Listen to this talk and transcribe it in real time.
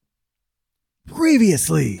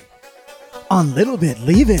Previously on Little Bit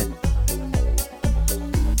Leave It.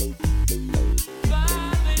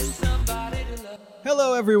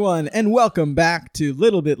 Hello everyone and welcome back to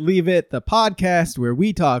Little Bit Leave It, the podcast where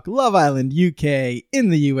we talk Love Island UK in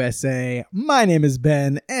the USA. My name is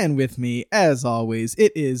Ben and with me, as always,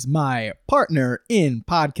 it is my partner in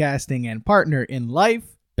podcasting and partner in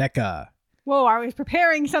life, Becca. Whoa, I was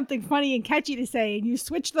preparing something funny and catchy to say and you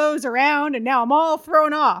switched those around and now I'm all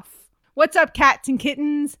thrown off. What's up, cats and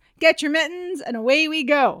kittens? Get your mittens and away we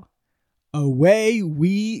go. Away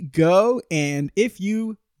we go. And if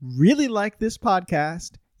you really like this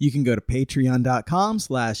podcast, you can go to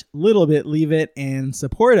patreon.com/littlebitleaveit and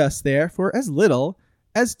support us there for as little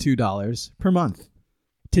as $2 per month.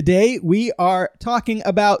 Today, we are talking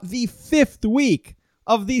about the 5th week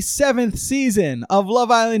of the 7th season of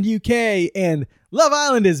Love Island UK, and Love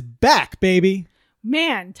Island is back, baby.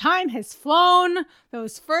 Man, time has flown.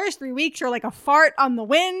 Those first 3 weeks are like a fart on the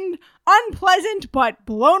wind. Unpleasant, but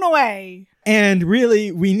blown away. And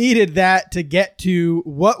really, we needed that to get to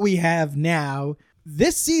what we have now.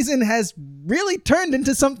 This season has really turned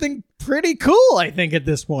into something pretty cool, I think, at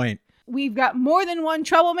this point. We've got more than one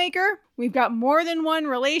troublemaker. We've got more than one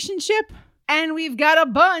relationship. And we've got a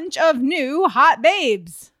bunch of new hot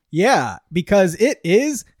babes. Yeah, because it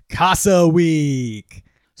is Casa Week.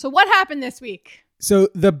 So what happened this week? So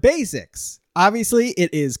the basics. Obviously,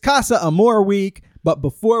 it is Casa Amor week, but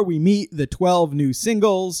before we meet the 12 new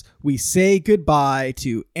singles, we say goodbye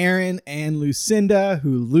to Aaron and Lucinda,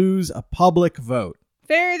 who lose a public vote.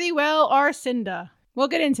 Fare thee well, Arcinda. We'll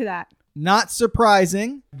get into that. Not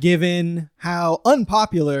surprising, given how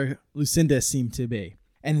unpopular Lucinda seemed to be.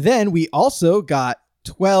 And then we also got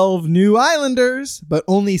 12 new Islanders, but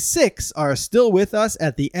only 6 are still with us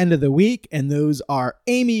at the end of the week. And those are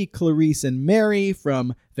Amy, Clarice, and Mary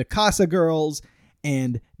from the Casa Girls,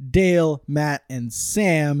 and Dale, Matt, and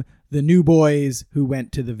Sam, the new boys who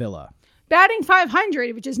went to the villa. Batting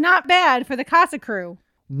 500, which is not bad for the Casa crew.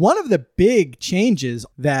 One of the big changes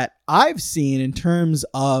that I've seen in terms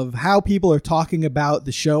of how people are talking about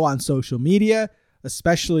the show on social media,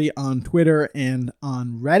 especially on Twitter and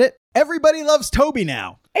on Reddit, everybody loves Toby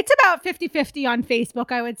now. It's about 50-50 on Facebook,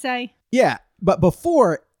 I would say. Yeah, but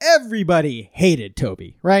before, everybody hated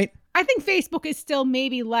Toby, right? I think Facebook is still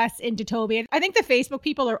maybe less into Toby. I think the Facebook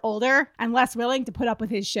people are older and less willing to put up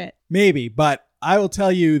with his shit. Maybe, but I will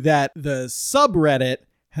tell you that the subreddit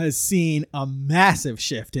has seen a massive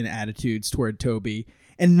shift in attitudes toward Toby.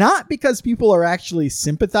 And not because people are actually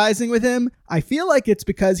sympathizing with him. I feel like it's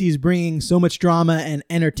because he's bringing so much drama and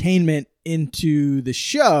entertainment into the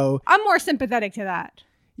show. I'm more sympathetic to that.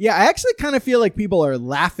 Yeah, I actually kind of feel like people are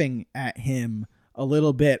laughing at him a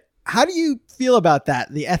little bit. How do you feel about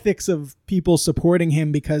that? The ethics of people supporting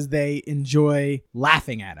him because they enjoy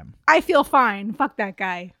laughing at him? I feel fine. Fuck that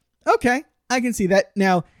guy. Okay, I can see that.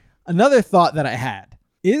 Now, another thought that I had.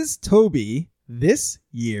 Is Toby this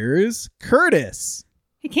year's Curtis?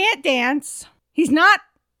 He can't dance. He's not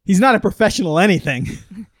a professional anything.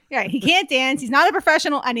 Yeah, he can't dance. He's not a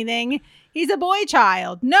professional anything. He's a boy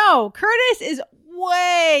child. No, Curtis is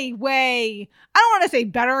way, I don't want to say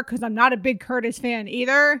better because I'm not a big Curtis fan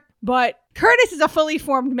either, but Curtis is a fully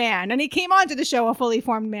formed man, and he came onto the show a fully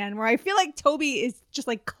formed man, where I feel like Toby is just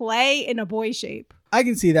like clay in a boy shape. I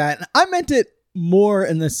can see that. I meant it more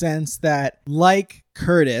in the sense that, like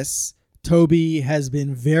Curtis, Toby has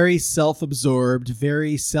been very self-absorbed,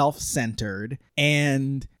 very self-centered,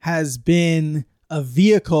 and has been a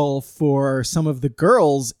vehicle for some of the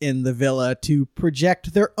girls in the villa to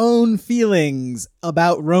project their own feelings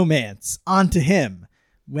about romance onto him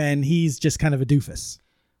when he's just kind of a doofus.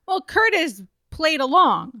 Well, Curtis played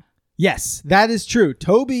along. Yes, that is true.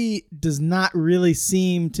 Toby does not really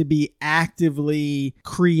seem to be actively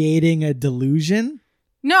creating a delusion.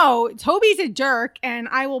 No, Toby's a jerk, and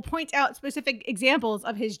I will point out specific examples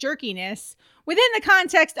of his jerkiness within the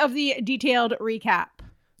context of the detailed recap.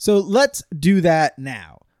 So let's do that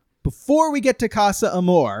now. Before we get to Casa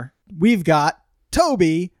Amor, we've got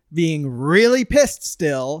Toby being really pissed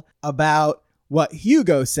still about what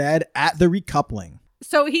Hugo said at the recoupling.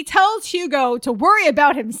 So he tells Hugo to worry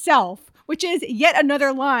about himself, which is yet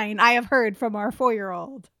another line I have heard from our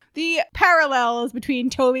 4-year-old. The parallels between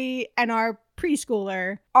Toby and our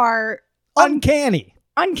preschooler are uncanny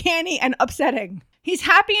and upsetting. He's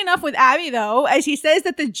happy enough with Abby, though, as he says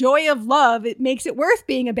that the joy of love, it makes it worth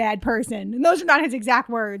being a bad person. And those are not his exact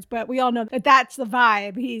words, but we all know that that's the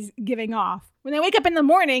vibe he's giving off. When they wake up in the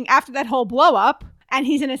morning after that whole blow up, and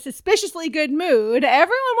he's in a suspiciously good mood,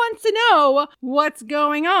 everyone wants to know what's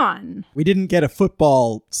going on. We didn't get a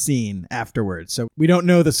football scene afterwards, so we don't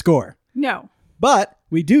know the score. No. But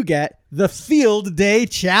we do get the Field Day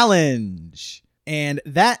Challenge. And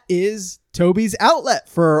that is Toby's outlet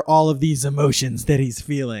for all of these emotions that he's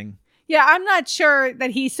feeling. Yeah, I'm not sure that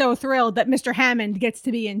he's so thrilled that Mr. Hammond gets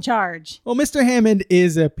to be in charge. Well, Mr. Hammond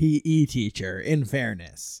is a PE teacher, in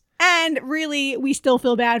fairness. And really, we still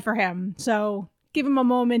feel bad for him. So give him a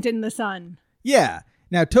moment in the sun. Yeah.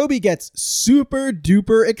 Now, Toby gets super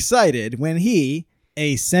duper excited when he,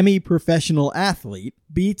 a semi-professional athlete,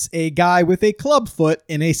 beats a guy with a club foot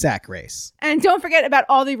in a sack race. And don't forget about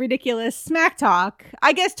all the ridiculous smack talk.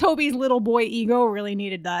 I guess Toby's little boy ego really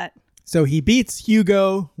needed that. So he beats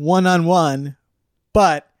Hugo one-on-one,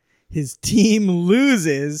 but his team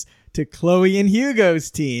loses to Chloe and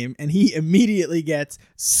Hugo's team, and he immediately gets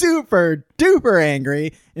super duper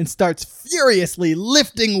angry and starts furiously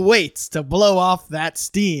lifting weights to blow off that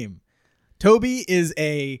steam. Toby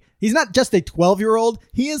he's not just a 12-year-old,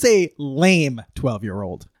 he is a lame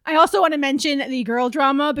 12-year-old. I also want to mention the girl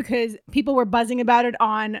drama because people were buzzing about it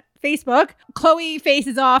on Facebook. Chloe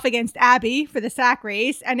faces off against Abby for the sack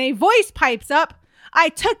race, and a voice pipes up, "I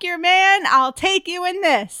took your man, I'll take you in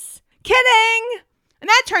this." Kidding! And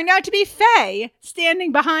that turned out to be Faye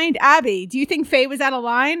standing behind Abby. Do you think Faye was out of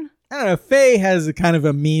line? I don't know. Faye has a kind of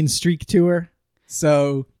a mean streak to her.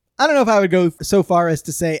 So I don't know if I would go so far as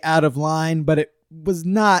to say out of line, but it was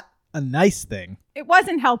not a nice thing. It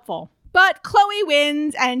wasn't helpful. But Chloe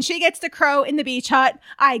wins and she gets to crow in the beach hut,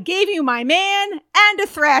 "I gave you my man and a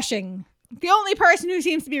thrashing." The only person who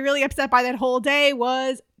seems to be really upset by that whole day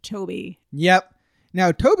was Toby. Yep.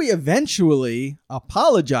 Now, Toby eventually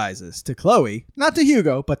apologizes to Chloe. Not to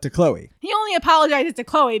Hugo, but to Chloe. He only apologizes to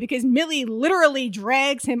Chloe because Millie literally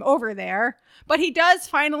drags him over there. But he does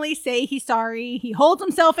finally say he's sorry. He holds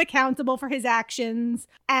himself accountable for his actions.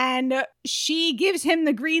 And she gives him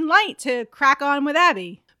the green light to crack on with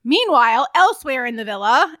Abby. Meanwhile, elsewhere in the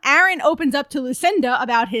villa, Aaron opens up to Lucinda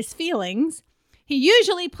about his feelings. He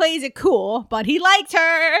usually plays it cool, but he liked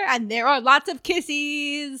her, and there are lots of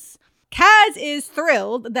kisses. Kaz is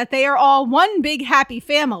thrilled that they are all one big happy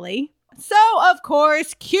family. So, of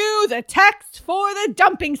course, cue the text for the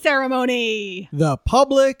dumping ceremony. The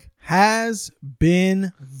public has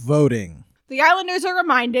been voting. The Islanders are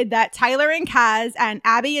reminded that Tyler and Kaz and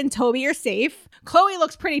Abby and Toby are safe. Chloe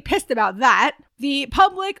looks pretty pissed about that. The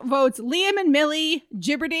public votes Liam and Millie,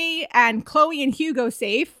 Gibberty, and Chloe and Hugo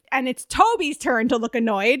safe. And it's Toby's turn to look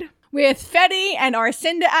annoyed. With Fetty and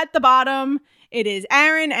Arcinda at the bottom, it is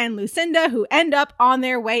Aaron and Lucinda who end up on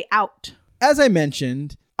their way out. As I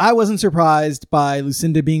mentioned, I wasn't surprised by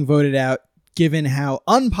Lucinda being voted out, given how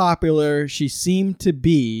unpopular she seemed to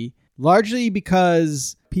be, largely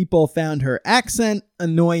because people found her accent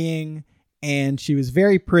annoying, and she was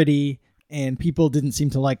very pretty, and people didn't seem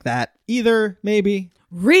to like that either, maybe.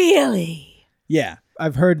 Really? Yeah,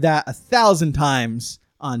 I've heard that 1,000 times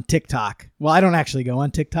on TikTok. Well, I don't actually go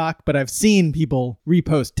on TikTok, but I've seen people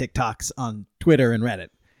repost TikToks on Twitter and Reddit.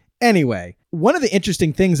 Anyway, one of the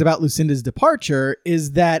interesting things about Lucinda's departure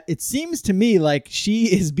is that it seems to me like she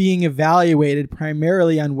is being evaluated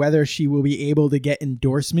primarily on whether she will be able to get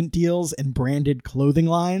endorsement deals and branded clothing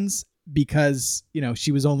lines because,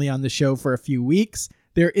 she was only on the show for a few weeks.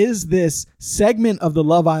 There is this segment of the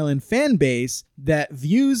Love Island fan base that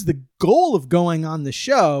views the goal of going on the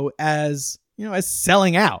show as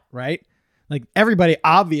selling out, right? Like everybody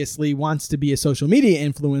obviously wants to be a social media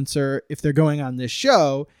influencer if they're going on this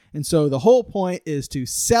show. And so the whole point is to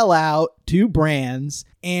sell out to brands,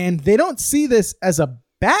 and they don't see this as a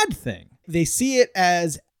bad thing. They see it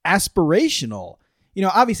as aspirational.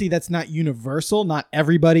 Obviously that's not universal. Not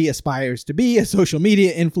everybody aspires to be a social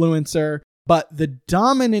media influencer, but the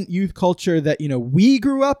dominant youth culture that, we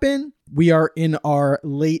grew up in, we are in our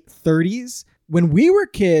late 30s. When we were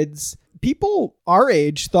kids, people our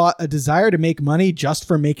age thought a desire to make money just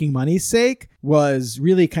for making money's sake was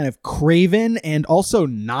really kind of craven and also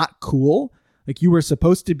not cool. Like you were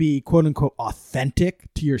supposed to be quote unquote authentic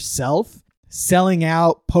to yourself, selling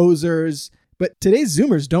out, posers. But today's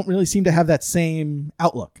Zoomers don't really seem to have that same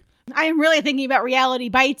outlook. I am really thinking about Reality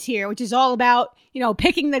Bites here, which is all about,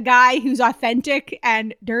 picking the guy who's authentic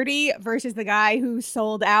and dirty versus the guy who's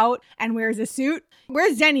sold out and wears a suit.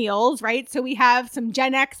 We're Zennials, right? So we have some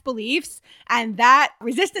Gen X beliefs, and that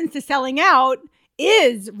resistance to selling out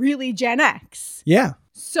is really Gen X. Yeah.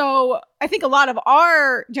 So I think a lot of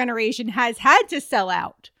our generation has had to sell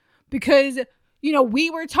out because, we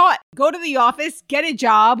were taught, go to the office, get a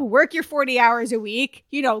job, work your 40 hours a week,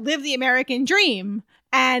 live the American dream.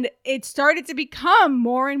 And it started to become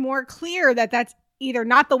more and more clear that that's either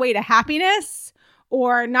not the way to happiness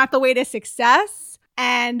or not the way to success.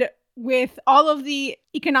 And with all of the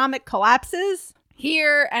economic collapses,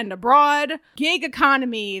 here and abroad. Gig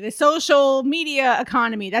economy, the social media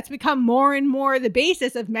economy, that's become more and more the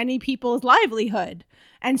basis of many people's livelihood.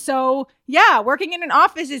 And so, yeah, working in an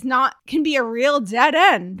office can be a real dead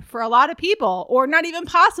end for a lot of people, or not even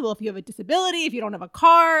possible if you have a disability, if you don't have a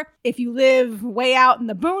car, if you live way out in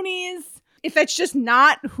the boonies, if that's just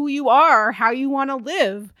not who you are, how you want to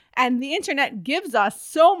live. And the internet gives us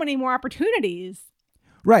so many more opportunities.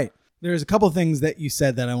 Right. There's a couple of things that you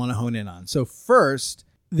said that I want to hone in on. So first,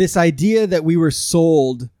 this idea that we were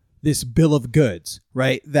sold this bill of goods,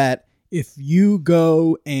 right? That if you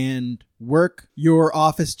go and work your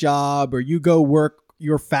office job or you go work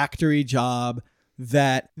your factory job,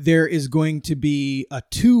 that there is going to be a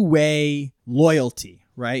two-way loyalty,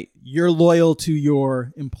 right? You're loyal to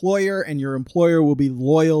your employer and your employer will be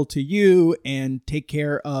loyal to you and take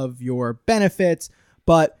care of your benefits.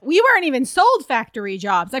 But we weren't even sold factory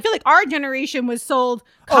jobs. I feel like our generation was sold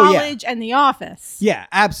college and the office. Yeah,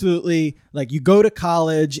 absolutely. Like you go to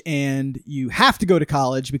college and you have to go to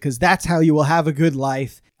college because that's how you will have a good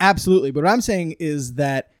life. Absolutely. But what I'm saying is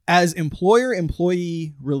that as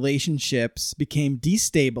employer-employee relationships became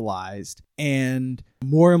destabilized and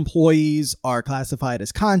more employees are classified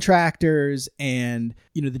as contractors and,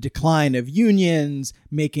 the decline of unions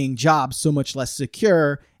making jobs so much less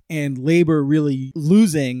secure, and labor really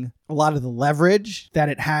losing a lot of the leverage that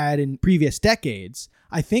it had in previous decades,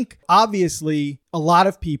 I think obviously a lot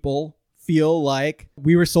of people feel like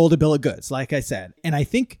we were sold a bill of goods, like I said. And I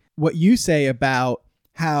think what you say about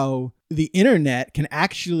how the internet can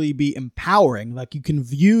actually be empowering, like you can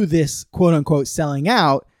view this quote unquote selling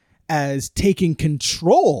out as taking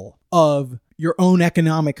control of your own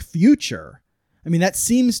economic future. I mean, that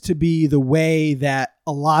seems to be the way that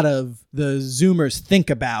a lot of the Zoomers think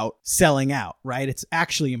about selling out, right? It's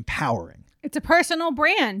actually empowering. It's a personal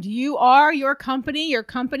brand. You are your company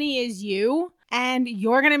is you, and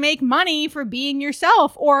you're going to make money for being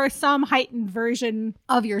yourself or some heightened version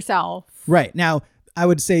of yourself. Right. Now, I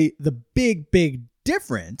would say the big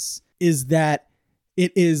difference is that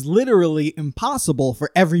it is literally impossible for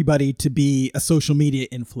everybody to be a social media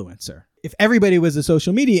influencer. If everybody was a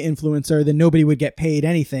social media influencer, then nobody would get paid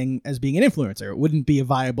anything as being an influencer. It wouldn't be a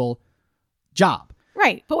viable job.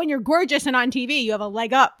 Right. But when you're gorgeous and on TV, you have a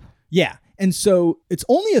leg up. Yeah. And so it's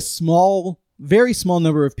only a very small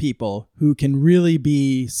number of people who can really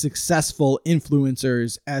be successful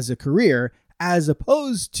influencers as a career, as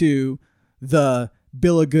opposed to the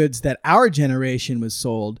bill of goods that our generation was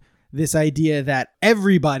sold. This idea that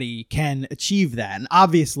everybody can achieve that. And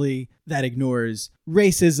obviously that ignores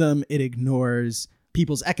racism. It ignores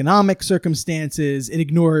people's economic circumstances. It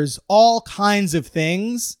ignores all kinds of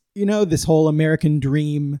things, this whole American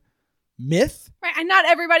dream myth. Right. And not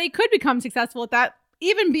everybody could become successful at that,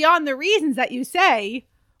 even beyond the reasons that you say,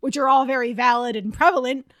 which are all very valid and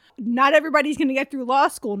prevalent. Not everybody's going to get through law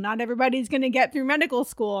school. Not everybody's going to get through medical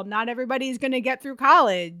school. Not everybody's going to get through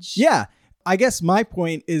college. Yeah. I guess my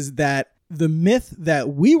point is that the myth that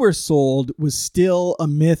we were sold was still a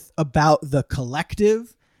myth about the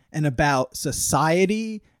collective and about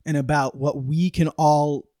society and about what we can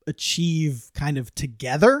all achieve kind of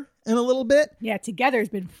together in a little bit. Yeah, together's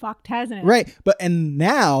been fucked, hasn't it? Right. And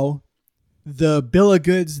now the bill of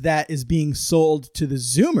goods that is being sold to the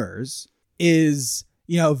Zoomers is,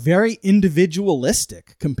 very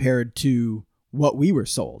individualistic compared to what we were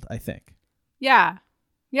sold, I think. Yeah.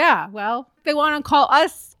 Yeah, well, they want to call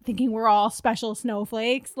us thinking we're all special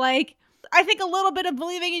snowflakes. Like, I think a little bit of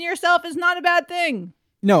believing in yourself is not a bad thing.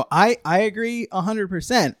 No, I agree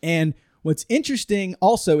 100%. And what's interesting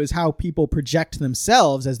also is how people project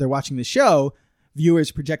themselves as they're watching the show.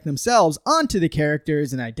 Viewers project themselves onto the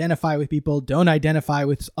characters and identify with people, don't identify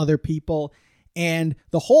with other people. And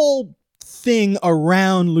the whole thing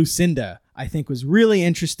around Lucinda, I think, was really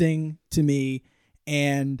interesting to me.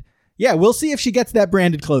 And yeah, we'll see if she gets that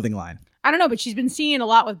branded clothing line. I don't know, but she's been seen a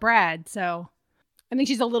lot with Brad, so I think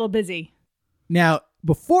she's a little busy. Now,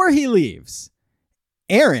 before he leaves,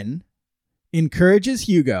 Aaron encourages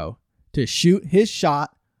Hugo to shoot his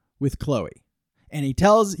shot with Chloe. And he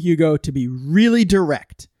tells Hugo to be really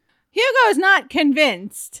direct. Hugo's not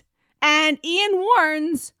convinced. And Ian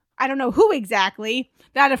warns, I don't know who exactly,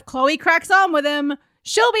 that if Chloe cracks on with him,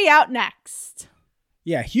 she'll be out next.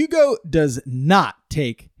 Yeah, Hugo does not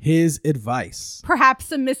take his advice. Perhaps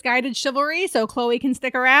some misguided chivalry so Chloe can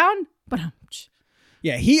stick around. But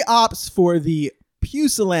yeah, he opts for the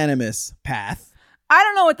pusillanimous path. I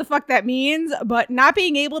don't know what the fuck that means, but not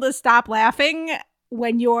being able to stop laughing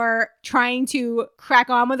when you're trying to crack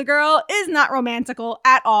on with a girl is not romantical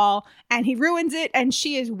at all. And he ruins it, and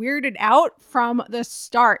she is weirded out from the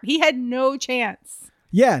start. He had no chance.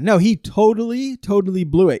 Yeah, no, he totally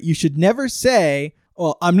blew it. You should never say,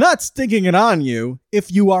 well, I'm not sticking it on you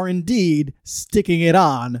if you are indeed sticking it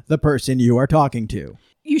on the person you are talking to.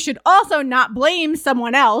 You should also not blame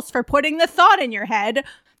someone else for putting the thought in your head.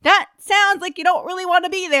 That sounds like you don't really want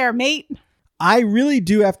to be there, mate. I really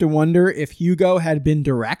do have to wonder if Hugo had been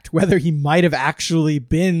direct, whether he might have actually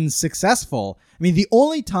been successful. I mean, the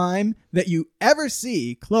only time that you ever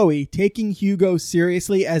see Chloe taking Hugo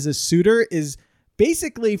seriously as a suitor is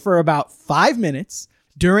basically for about 5 minutes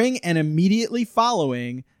during and immediately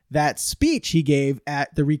following that speech he gave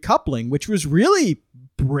at the recoupling, which was really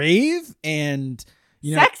brave and,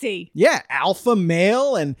 sexy. Yeah, alpha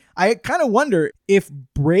male. And I kind of wonder if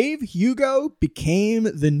brave Hugo became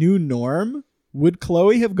the new norm, would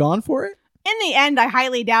Chloe have gone for it? In the end, I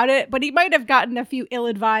highly doubt it, but he might have gotten a few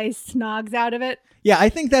ill-advised snogs out of it. Yeah, I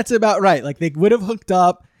think that's about right. Like, they would have hooked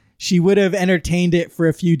up, she would have entertained it for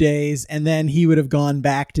a few days, and then he would have gone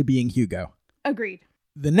back to being Hugo. Agreed.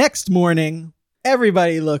 The next morning,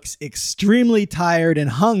 everybody looks extremely tired and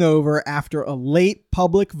hungover after a late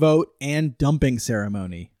public vote and dumping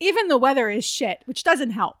ceremony. Even the weather is shit, which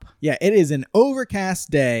doesn't help. Yeah, it is an overcast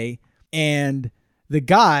day, and the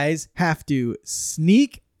guys have to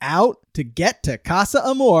sneak out to get to Casa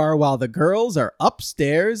Amor while the girls are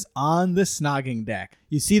upstairs on the snogging deck.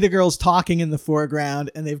 You see the girls talking in the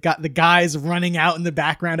foreground, and they've got the guys running out in the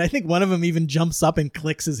background. I think one of them even jumps up and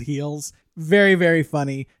clicks his heels. Very, very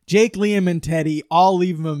funny. Jake, Liam, and Teddy all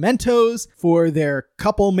leave mementos for their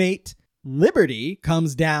couple mate. Liberty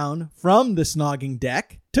comes down from the snogging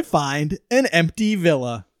deck to find an empty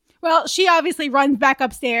villa. Well, she obviously runs back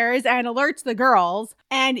upstairs and alerts the girls.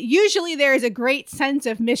 And usually there is a great sense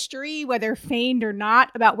of mystery, whether feigned or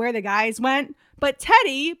not, about where the guys went. But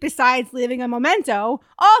Teddy, besides leaving a memento,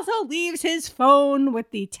 also leaves his phone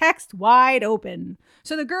with the text wide open.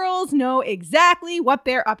 So the girls know exactly what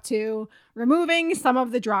they're up to, removing some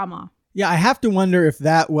of the drama. Yeah, I have to wonder if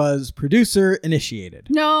that was producer initiated.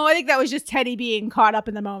 No, I think that was just Teddy being caught up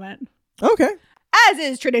in the moment. Okay. As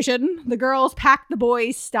is tradition, the girls pack the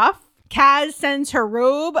boys' stuff. Kaz sends her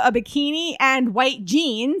robe, a bikini, and white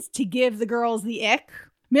jeans to give the girls the ick.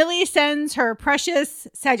 Millie sends her precious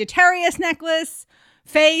Sagittarius necklace.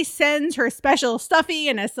 Faye sends her special stuffy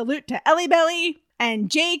and a salute to Ellie Belly.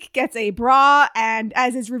 And Jake gets a bra and,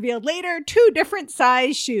 as is revealed later, 2 different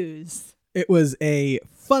size shoes. It was a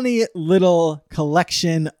funny little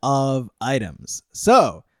collection of items.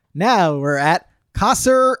 So now we're at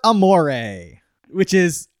Casa Amore, which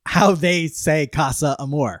is how they say Casa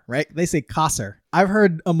Amor, right? They say Casa. I've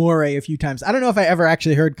heard Amore a few times. I don't know if I ever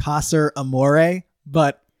actually heard Casa Amore,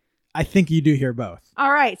 but I think you do hear both.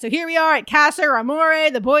 All right, so here we are at Casa Amore.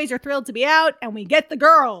 The boys are thrilled to be out, and we get the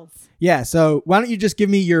girls. Yeah, so why don't you just give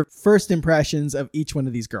me your first impressions of each one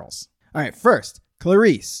of these girls? All right, first,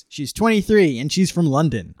 Clarice. She's 23 and she's from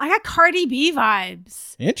London. I got Cardi B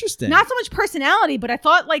vibes. Interesting. Not so much personality, but I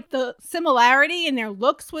thought like the similarity in their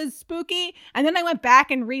looks was spooky. And then I went back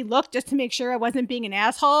and re-looked just to make sure I wasn't being an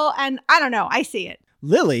asshole. And I don't know. I see it.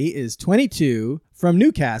 Lily is 22 from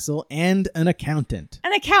Newcastle and an accountant.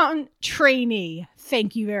 An accountant trainee.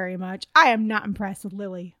 Thank you very much. I am not impressed with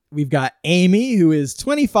Lily. We've got Amy, who is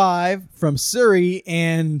 25 from Surrey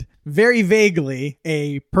and very vaguely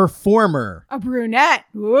a performer. A brunette.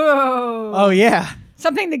 Whoa. Oh, yeah.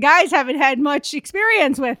 Something the guys haven't had much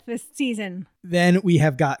experience with this season. Then we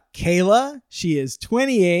have got Kayla. She is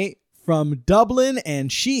 28 from Dublin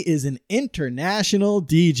and she is an international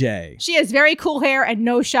DJ. She has very cool hair and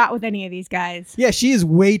no shot with any of these guys. Yeah, she is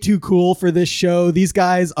way too cool for this show. These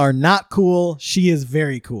guys are not cool. She is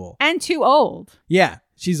very cool. And too old. Yeah.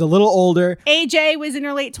 She's a little older. AJ was in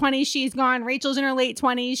her late 20s. She's gone. Rachel's in her late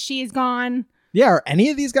 20s. She's gone. Yeah, are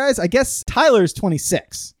any of these guys? I guess Tyler's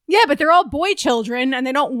 26. Yeah, but they're all boy children and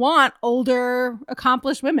they don't want older,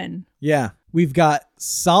 accomplished women. Yeah. We've got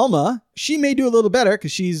Salma. She may do a little better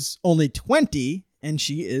because she's only 20 and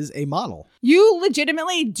she is a model. You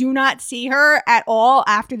legitimately do not see her at all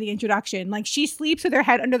after the introduction. Like, she sleeps with her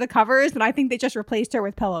head under the covers, and I think they just replaced her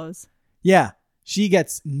with pillows. Yeah. She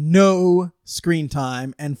gets no screen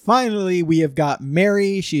time. And finally, we have got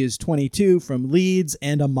Mary. She is 22 from Leeds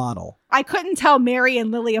and a model. I couldn't tell Mary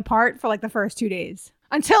and Lily apart for like the first 2 days.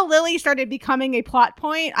 Until Lily started becoming a plot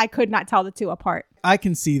point, I could not tell the two apart. I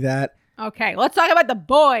can see that. Okay, let's talk about the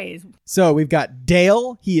boys. So we've got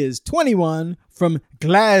Dale. He is 21 from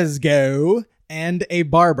Glasgow and a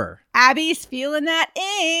barber. Abby's feeling that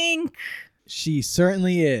ink. She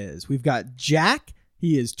certainly is. We've got Jack.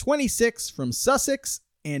 He is 26 from Sussex,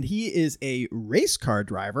 and he is a race car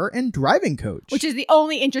driver and driving coach. Which is the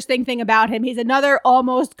only interesting thing about him. He's another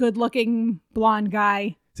almost good-looking blonde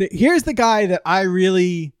guy. So here's the guy that I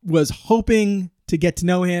really was hoping to get to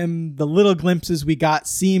know him. The little glimpses we got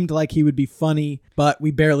seemed like he would be funny, but we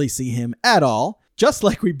barely see him at all. Just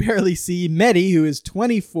like we barely see Mehdi, who is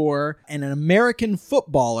 24 and an American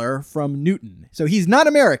footballer from Newton. So he's not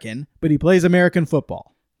American, but he plays American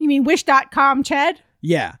football. You mean Wish.com, Ched?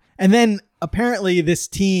 Yeah. And then apparently this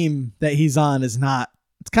team that he's on is not,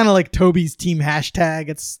 it's kind of like Toby's team hashtag.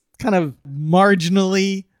 It's kind of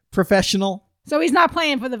marginally professional. So he's not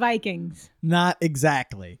playing for the Vikings. Not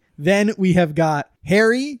exactly. Then we have got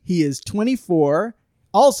Harry. He is 24,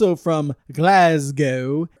 also from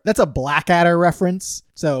Glasgow. That's a Blackadder reference.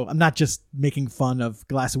 So I'm not just making fun of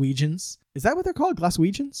Glaswegians. Is that what they're called?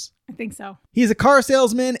 Glaswegians? I think so. He's a car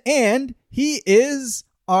salesman, and he is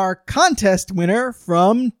our contest winner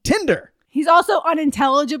from Tinder. He's also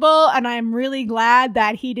unintelligible, and I'm really glad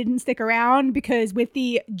that he didn't stick around, because with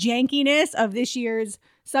the jankiness of this year's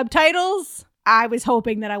subtitles, I was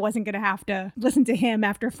hoping that I wasn't going to have to listen to him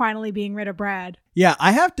after finally being rid of Brad. Yeah,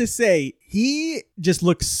 I have to say, he just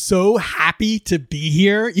looks so happy to be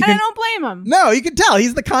here. I don't blame him. No, you can tell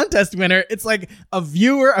he's the contest winner. It's like a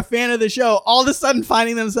viewer, a fan of the show, all of a sudden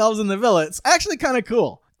finding themselves in the villa. It's actually kind of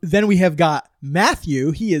cool. Then we have got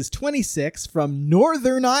Matthew. He is 26 from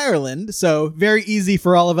Northern Ireland, so very easy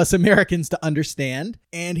for all of us Americans to understand.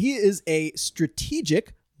 And he is a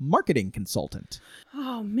strategic marketing consultant.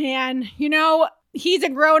 Oh, man. You know, he's a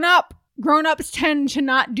grown-up. Grown-ups tend to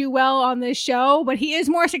not do well on this show, but he is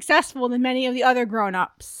more successful than many of the other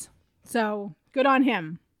grown-ups. So, good on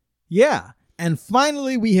him. Yeah. And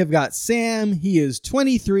finally, we have got Sam. He is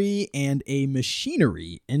 23 and a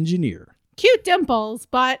machinery engineer. Cute dimples,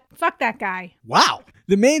 but fuck that guy. Wow.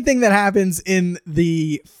 The main thing that happens in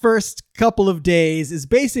the first couple of days is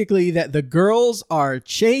basically that the girls are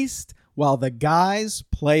chased while the guys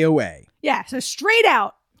play away. Yeah, so straight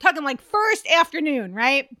out, talking like first afternoon,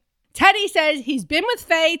 right? Teddy says he's been with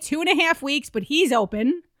Faye 2.5 weeks, but he's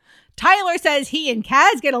open. Tyler says he and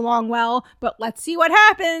Kaz get along well, but let's see what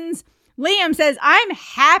happens. Liam says, I'm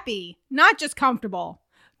happy, not just comfortable,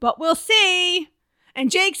 but we'll see.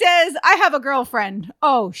 And Jake says, I have a girlfriend.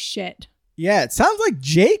 Oh, shit. Yeah, it sounds like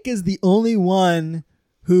Jake is the only one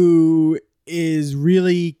who is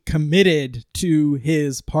really committed to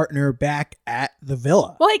his partner back at the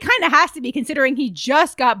villa. Well, he kind of has to be, considering he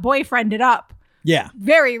just got boyfriended up. Yeah.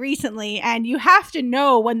 Very recently. And you have to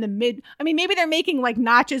know when maybe they're making like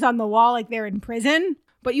notches on the wall like they're in prison,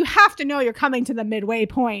 but you have to know you're coming to the midway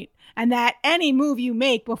point, and that any move you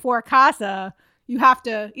make before Casa, you have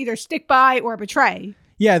to either stick by or betray.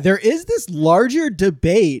 Yeah, there is this larger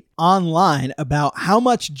debate online about how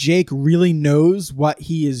much Jake really knows what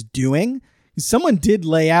he is doing. Someone did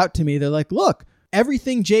lay out to me, they're like, look,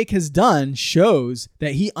 everything Jake has done shows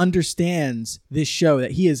that he understands this show,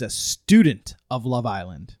 that he is a student of Love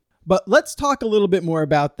Island. But let's talk a little bit more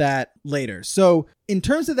about that later. So in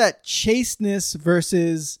terms of that chasteness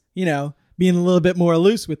versus, being a little bit more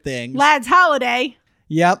loose with things. Lads holiday.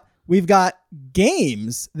 Yep. We've got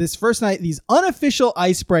games this first night, these unofficial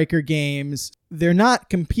icebreaker games. They're not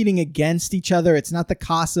competing against each other. It's not the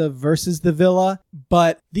Casa versus the Villa.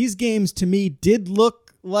 But these games to me did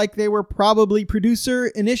look like they were probably producer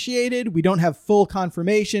initiated. We don't have full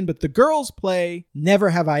confirmation, but the girls play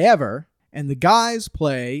Never Have I Ever and the guys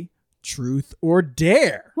play Truth or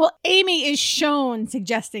Dare. Well, Amy is shown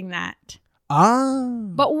suggesting that. Ah.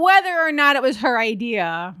 But whether or not it was her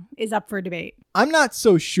idea is up for debate. I'm not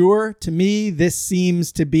so sure. To me, this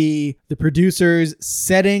seems to be the producers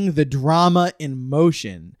setting the drama in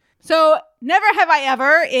motion. So Never Have I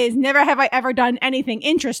Ever is never have I ever done anything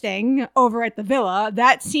interesting over at the villa.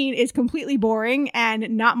 That scene is completely boring and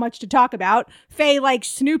not much to talk about. Faye likes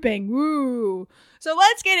snooping. Woo. So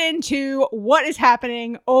let's get into what is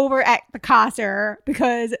happening over at the Casa,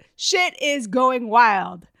 because shit is going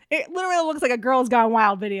wild. It literally looks like a Girls Gone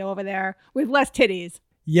Wild video over there with less titties.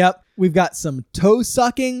 Yep. We've got some toe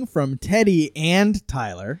sucking from Teddy and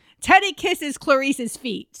Tyler. Teddy kisses Clarice's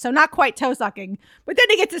feet, so not quite toe sucking, but then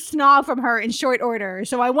he gets a snog from her in short order.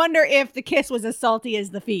 So I wonder if the kiss was as salty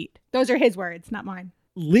as the feet. Those are his words, not mine.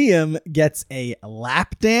 Liam gets a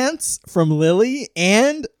lap dance from Lily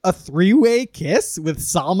and a 3-way kiss with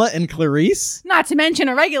Salma and Clarice. Not to mention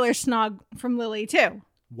a regular snog from Lily, too.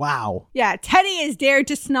 Wow. Yeah, Teddy is dared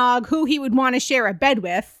to snog who he would want to share a bed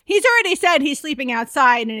with. He's already said he's sleeping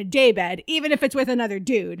outside in a daybed, even if it's with another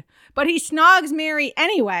dude. But he snogs Mary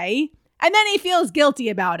anyway, and then he feels guilty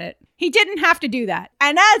about it. He didn't have to do that.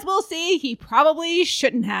 And as we'll see, he probably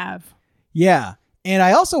shouldn't have. Yeah. And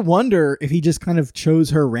I also wonder if he just kind of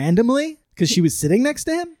chose her randomly because she was sitting next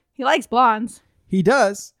to him. He likes blondes. He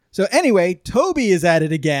does. So anyway, Toby is at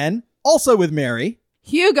it again, also with Mary.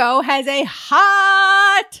 Hugo has a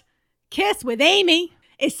hot kiss with Amy.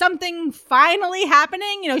 Is something finally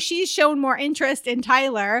happening? She's shown more interest in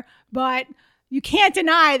Tyler, but you can't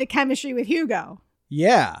deny the chemistry with Hugo.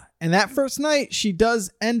 Yeah. And that first night, she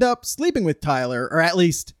does end up sleeping with Tyler, or at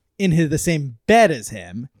least in the same bed as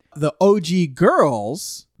him. The OG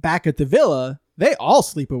girls back at the villa, they all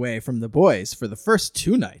sleep away from the boys for the first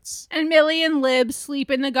 2 nights. And Millie and Lib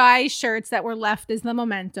sleep in the guys' shirts that were left as the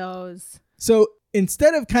mementos. So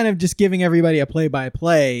instead of kind of just giving everybody a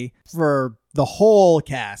play-by-play for the whole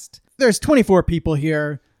cast, there's 24 people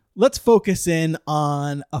here. Let's focus in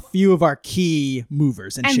on a few of our key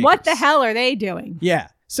movers and shakers. What the hell are they doing? Yeah.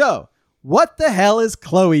 So what the hell is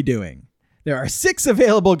Chloe doing? There are 6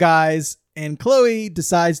 available guys, and Chloe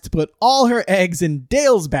decides to put all her eggs in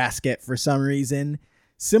Dale's basket for some reason,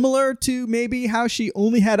 similar to maybe how she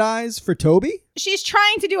only had eyes for Toby. She's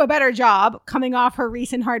trying to do a better job coming off her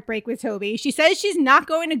recent heartbreak with Toby. She says she's not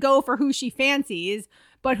going to go for who she fancies,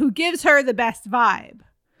 but who gives her the best vibe.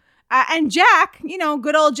 And Jack,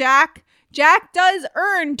 good old Jack. Jack does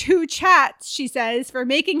earn 2 chats, she says, for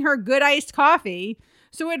making her good iced coffee.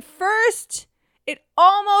 So at first, it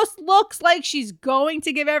almost looks like she's going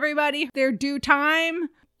to give everybody their due time,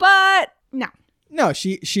 but no. No,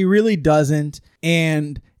 she really doesn't.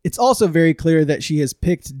 And it's also very clear that she has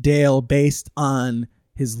picked Dale based on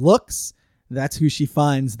his looks. That's who she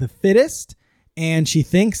finds the fittest. And she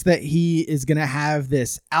thinks that he is going to have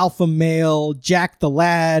this alpha male, Jack the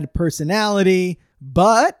Lad personality.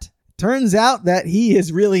 But turns out that he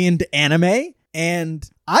is really into anime. And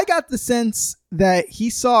I got the sense that he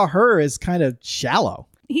saw her as kind of shallow.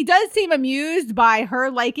 He does seem amused by her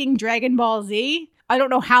liking Dragon Ball Z. I don't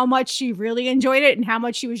know how much she really enjoyed it and how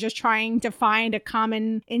much she was just trying to find a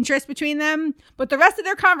common interest between them. But the rest of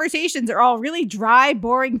their conversations are all really dry,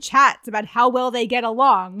 boring chats about how well they get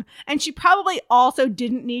along. And she probably also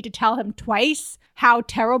didn't need to tell him twice how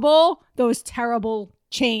terrible those terrible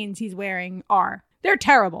chains he's wearing are. They're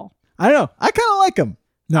terrible. I don't know. I kind of like them.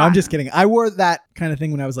 No, I'm just kidding. I wore that kind of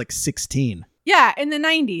thing when I was like 16. Yeah, in the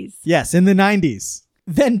 90s. Yes, in the 90s.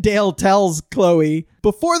 Then Dale tells Chloe,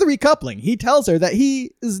 before the recoupling, he tells her that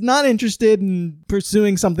he is not interested in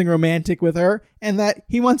pursuing something romantic with her and that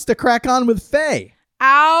he wants to crack on with Faye.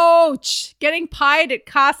 Ouch! Getting pied at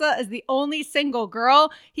Casa as the only single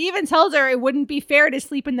girl. He even tells her it wouldn't be fair to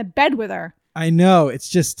sleep in the bed with her. I know. It's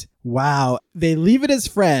just, wow. They leave it as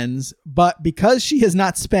friends, but because she has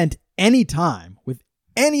not spent any time with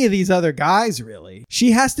any of these other guys, really,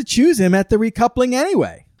 she has to choose him at the recoupling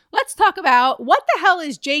anyway. Let's talk about what the hell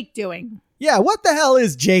is Jake doing? Yeah, what the hell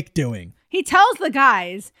is Jake doing? He tells the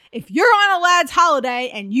guys, if you're on a lad's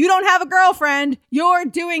holiday and you don't have a girlfriend, you're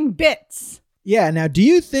doing bits. Yeah, now do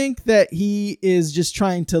you think that he is just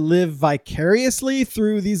trying to live vicariously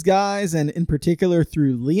through these guys and in particular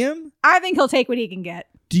through Liam? I think he'll take what he can get.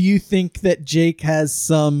 Do you think that Jake has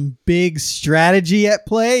some big strategy at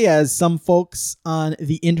play, as some folks on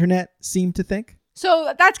the internet seem to think?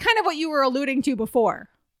 So that's kind of what you were alluding to before,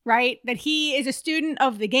 right? That he is a student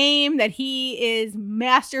of the game, that he is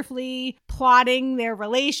masterfully plotting their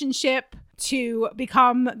relationship to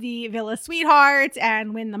become the villa sweethearts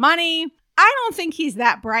and win the money. I don't think he's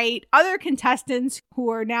that bright. Other contestants who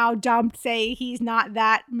are now dumped say he's not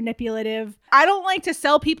that manipulative. I don't like to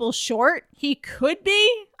sell people short. He could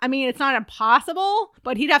be. I mean, it's not impossible,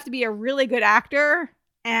 but he'd have to be a really good actor.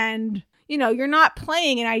 And, you're not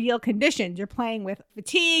playing in ideal conditions. You're playing with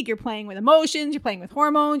fatigue. You're playing with emotions. You're playing with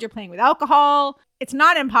hormones. You're playing with alcohol. It's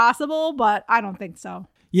not impossible, but I don't think so.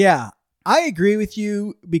 Yeah, I agree with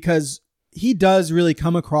you because he does really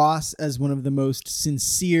come across as one of the most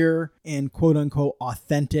sincere and quote unquote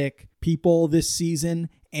authentic people this season.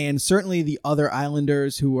 And certainly the other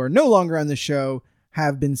Islanders who are no longer on the show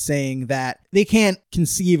have been saying that they can't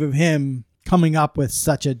conceive of him coming up with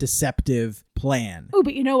such a deceptive plan. Oh,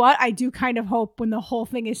 but you know what? I do kind of hope when the whole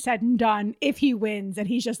thing is said and done, if he wins, that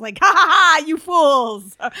he's just like, ha ha ha, you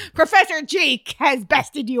fools. Professor Jake has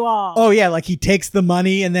bested you all. Oh yeah, like he takes the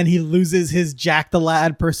money and then he loses his Jack the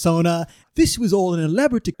Lad persona. This was all an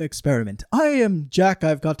elaborate experiment. I am Jack.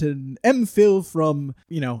 I've got an MPhil from,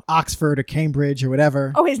 Oxford or Cambridge or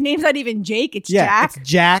whatever. Oh, his name's not even Jake. It's Jack. It's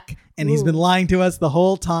Jack. And Ooh. He's been lying to us the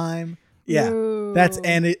whole time. Yeah, Ooh.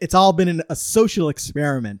 It's all been a social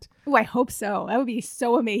experiment. Oh, I hope so. That would be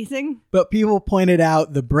so amazing. But people pointed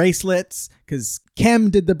out the bracelets because Kem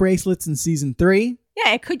did the bracelets in season 3.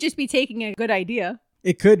 Yeah, it could just be taking a good idea.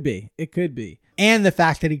 It could be. And the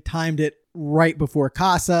fact that he timed it right before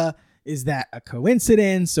Casa, is that a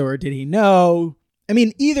coincidence or did he know? I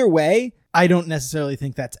mean, either way, I don't necessarily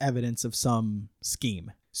think that's evidence of some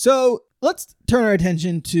scheme. So let's turn our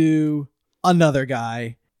attention to another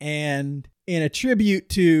guy. And in a tribute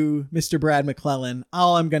to Mr. Brad McClellan,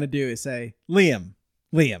 all I'm going to do is say, Liam,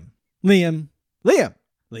 Liam, Liam, Liam,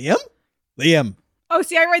 Liam, Liam. Oh,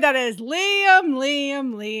 see, I read that as Liam,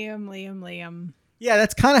 Liam, Liam, Liam, Liam. Yeah,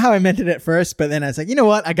 that's kind of how I meant it at first, but then I was like, you know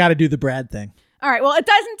what? I got to do the Brad thing. All right, well, it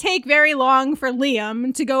doesn't take very long for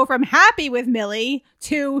Liam to go from happy with Millie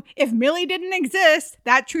to, if Millie didn't exist,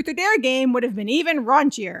 that Truth or Dare game would have been even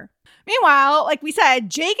raunchier. Meanwhile, like we said,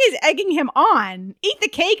 Jake is egging him on. Eat the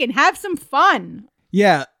cake and have some fun.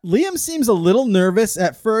 Yeah, Liam seems a little nervous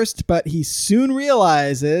at first, but he soon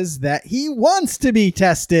realizes that he wants to be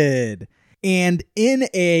tested. And in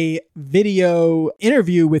a video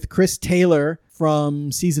interview with Chris Taylor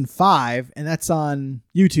from season 5, and that's on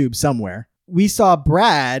YouTube somewhere, we saw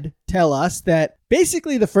Brad tell us that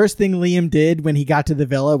basically the first thing Liam did when he got to the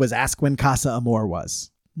villa was ask when Casa Amor was.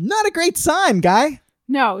 Not a great sign, guy.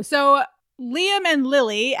 No, so Liam and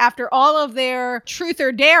Lily, after all of their truth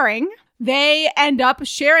or daring, they end up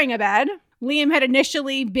sharing a bed. Liam had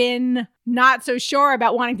initially been not so sure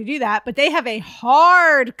about wanting to do that, but they have a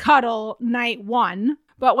hard cuddle night 1.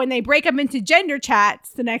 But when they break up into gender chats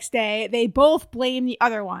the next day, they both blame the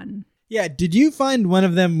other one. Yeah, did you find one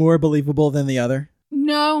of them more believable than the other?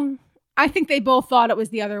 No, I think they both thought it was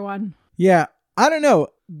the other one. Yeah, I don't know.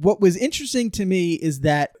 What was interesting to me is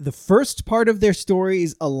that the first part of their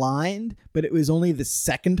stories aligned, but it was only the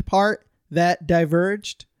second part that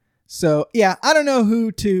diverged. So, yeah, I don't know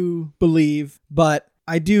who to believe, but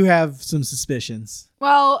I do have some suspicions.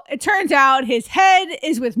 Well, it turns out his head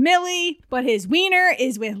is with Millie, but his wiener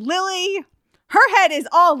is with Lily. Her head is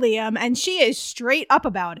all Liam, and she is straight up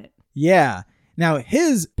about it. Yeah. Now,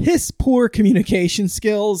 his piss-poor communication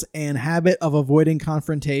skills and habit of avoiding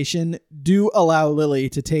confrontation do allow Lily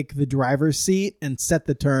to take the driver's seat and set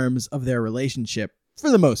the terms of their relationship for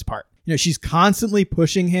the most part. You know, she's constantly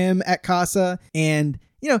pushing him at Casa, and,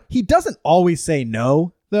 you know, he doesn't always say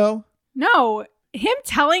no, though. No, him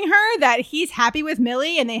telling her that he's happy with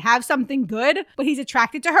Millie and they have something good, but he's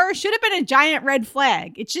attracted to her, should have been a giant red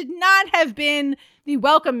flag. It should not have been the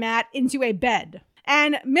welcome mat into a bed.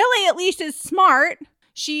 And Millie at least is smart.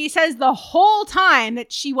 She says the whole time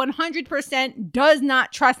that she 100% does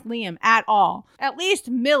not trust Liam at all. At least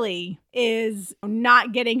Millie is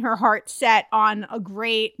not getting her heart set on a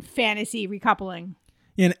great fantasy recoupling.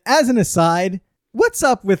 And as an aside, what's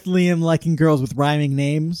up with Liam liking girls with rhyming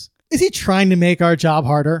names? Is he trying to make our job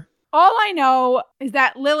harder? All I know is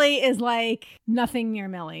that Lily is like nothing near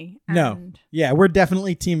Millie. No. Yeah, we're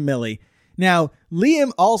definitely Team Millie. Now,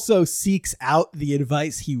 Liam also seeks out the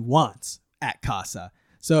advice he wants at Casa.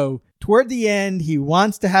 So toward the end, he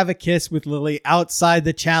wants to have a kiss with Lily outside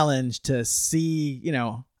the challenge to see, you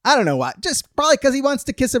know, I don't know why, just probably because he wants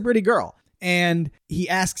to kiss a pretty girl. And he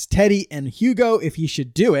asks Teddy and Hugo if he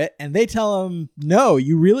should do it. And they tell him, no,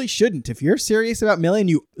 you really shouldn't. If you're serious about Millie, and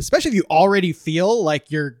you, especially if you already feel like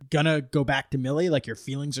you're gonna go back to Millie, like your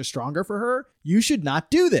feelings are stronger for her, you should not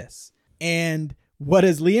do this. And what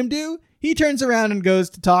does Liam do? He turns around and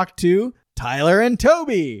goes to talk to Tyler and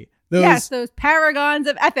Toby. Those paragons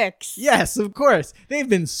of ethics. Yes, of course. They've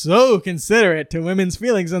been so considerate to women's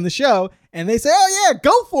feelings on the show. And they say, oh yeah,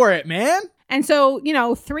 go for it, man. And so,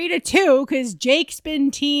 3-2, because Jake's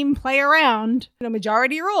been team play around, the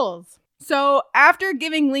majority rules. So after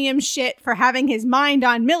giving Liam shit for having his mind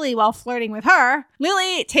on Millie while flirting with her,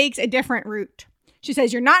 Lily takes a different route. She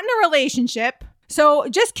says, you're not in a relationship, so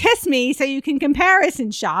just kiss me so you can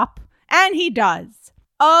comparison shop. And he does.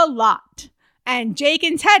 A lot. And Jake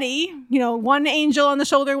and Teddy, one angel on the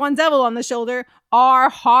shoulder, one devil on the shoulder, are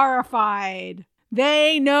horrified.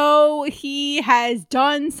 They know he has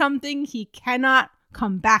done something he cannot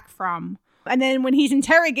come back from. And then when he's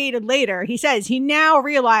interrogated later, he says he now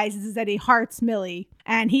realizes that he hearts Millie.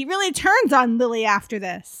 And he really turns on Lily after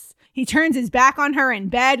this. He turns his back on her in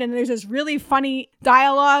bed, and there's this really funny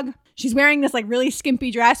dialogue. She's wearing this really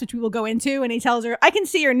skimpy dress, which we will go into. And he tells her, I can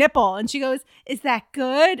see your nipple. And she goes, is that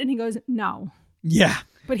good? And he goes, no. Yeah.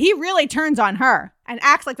 But he really turns on her and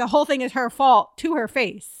acts like the whole thing is her fault to her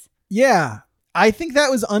face. Yeah. I think that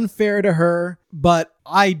was unfair to her, but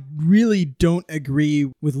I really don't agree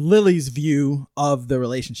with Lily's view of the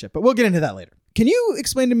relationship. But we'll get into that later. Can you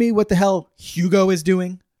explain to me what the hell Hugo is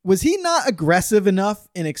doing? Was he not aggressive enough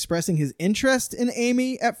in expressing his interest in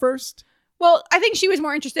Amy at first? Well, I think she was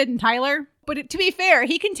more interested in Tyler. But to be fair,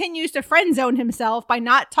 he continues to friend zone himself by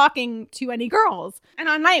not talking to any girls. And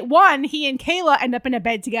on night 1, he and Kayla end up in a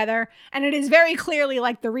bed together. And it is very clearly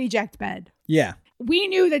like the reject bed. Yeah. We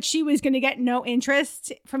knew that she was going to get no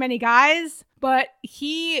interest from any guys, but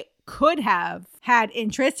he could have had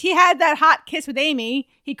interest. He had that hot kiss with Amy.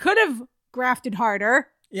 He could have grafted harder.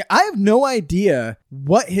 Yeah, I have no idea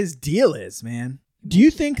what his deal is, man. Do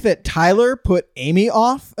you think that Tyler put Amy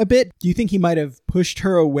off a bit? Do you think he might have pushed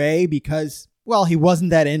her away because, well, he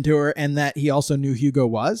wasn't that into her and that he also knew Hugo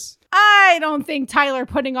was? I don't think Tyler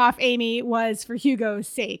putting off Amy was for Hugo's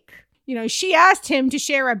sake. You know, she asked him to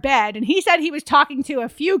share a bed, and he said he was talking to a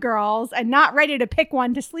few girls and not ready to pick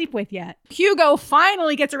one to sleep with yet. Hugo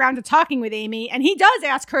finally gets around to talking with Amy, and he does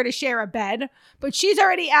ask her to share a bed, but she's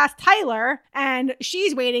already asked Tyler, and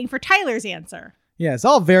she's waiting for Tyler's answer. Yeah, it's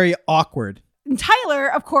all very awkward. And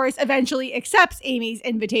Tyler, of course, eventually accepts Amy's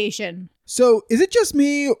invitation. So is it just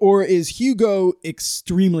me, or is Hugo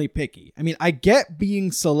extremely picky? I mean, I get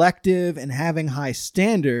being selective and having high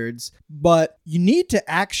standards, but you need to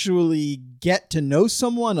actually get to know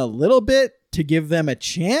someone a little bit to give them a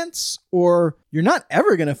chance, or you're not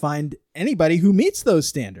ever going to find anybody who meets those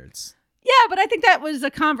standards. Yeah, but I think that was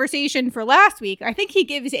a conversation for last week. I think he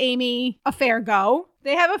gives Amy a fair go.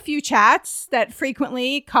 They have a few chats that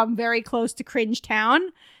frequently come very close to Cringe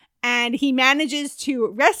Town, and he manages to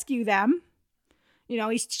rescue them. You know,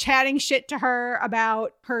 he's chatting shit to her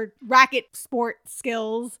about her racket sport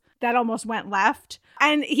skills that almost went left.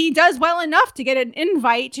 And he does well enough to get an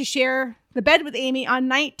invite to share the bed with Amy on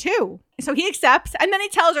night 2. So he accepts, and then he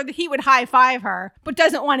tells her that he would high-five her, but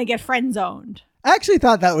doesn't want to get friend-zoned. I actually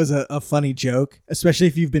thought that was a funny joke, especially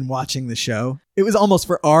if you've been watching the show. It was almost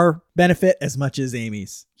for our benefit as much as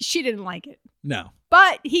Amy's. She didn't like it. No.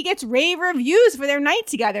 But he gets rave reviews for their night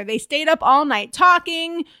together. They stayed up all night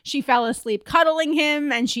talking. She fell asleep cuddling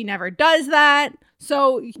him, and she never does that.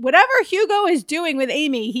 So whatever Hugo is doing with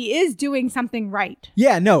Amy, he is doing something right.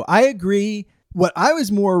 Yeah, no, I agree. What I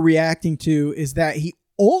was more reacting to is that he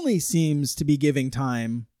only seems to be giving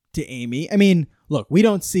time to Amy. I mean, look, we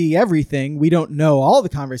don't see everything. We don't know all the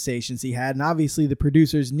conversations he had. And obviously the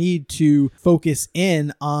producers need to focus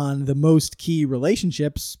in on the most key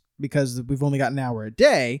relationships because we've only got an hour a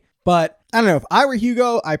day. But I don't know, if I were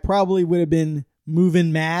Hugo, I probably would have been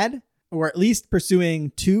moving mad, or at least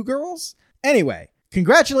pursuing 2 girls. Anyway,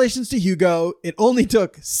 congratulations to Hugo. It only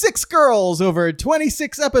took 6 girls over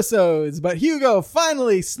 26 episodes, but Hugo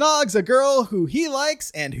finally snogs a girl who he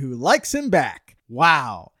likes and who likes him back.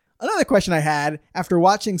 Wow. Another question I had after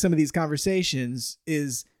watching some of these conversations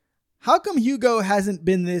is, how come Hugo hasn't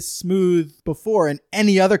been this smooth before in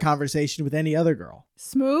any other conversation with any other girl?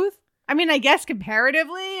 Smooth? I mean, I guess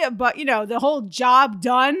comparatively, but you know, the whole job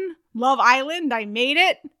done, Love Island, I made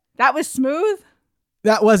it. That was smooth.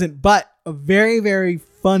 That wasn't, but a very, very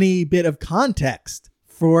funny bit of context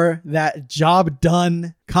for that job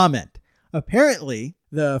done comment. Apparently,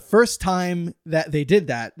 the first time that they did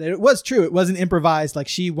that, it was true. It wasn't improvised. Like,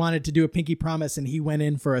 she wanted to do a pinky promise and he went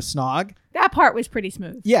in for a snog. That part was pretty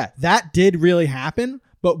smooth. Yeah, that did really happen.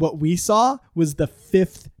 But what we saw was the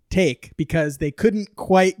 5th take because they couldn't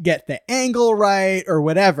quite get the angle right or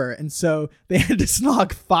whatever. And so they had to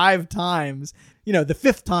snog 5 times. You know, the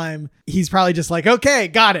 5th time, he's probably just like, okay,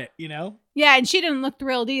 got it, you know? Yeah, and she didn't look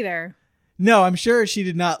thrilled either. No, I'm sure she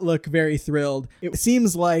did not look very thrilled. It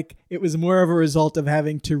seems like it was more of a result of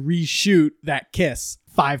having to reshoot that kiss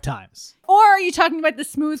 5 times. Or are you talking about the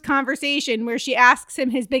smooth conversation where she asks him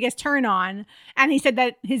his biggest turn on, and he said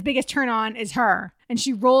that his biggest turn on is her, and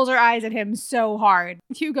she rolls her eyes at him so hard?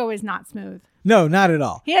 Hugo is not smooth. No, not at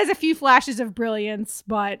all. He has a few flashes of brilliance,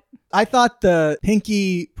 but I thought the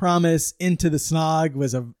pinky promise into the snog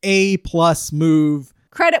was a A+ move.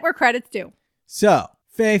 Credit where credit's due. So,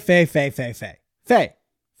 Faye.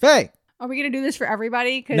 Are we going to do this for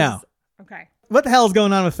everybody? No. Okay. What the hell is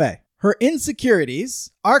going on with Faye? Her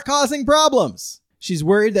insecurities are causing problems. She's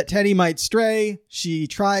worried that Teddy might stray. She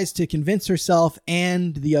tries to convince herself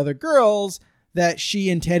and the other girls that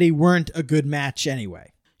she and Teddy weren't a good match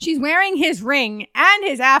anyway. She's wearing his ring and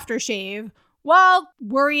his aftershave while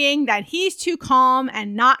worrying that he's too calm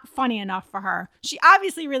and not funny enough for her. She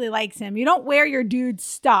obviously really likes him. You don't wear your dude's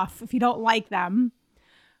stuff if you don't like them.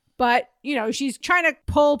 But, you know, she's trying to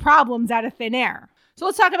pull problems out of thin air. So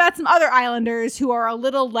let's talk about some other Islanders who are a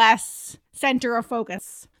little less center of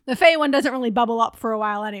focus. The Faye one doesn't really bubble up for a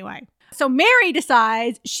while anyway. So Mary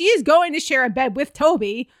decides she is going to share a bed with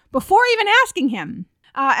Toby before even asking him.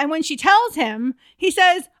 And when she tells him, he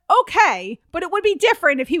says, okay, but it would be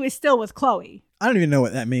different if he was still with Chloe. I don't even know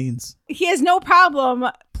what that means. He has no problem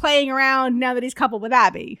playing around now that he's coupled with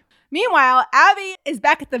Abby. Meanwhile, Abby is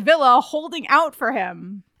back at the villa holding out for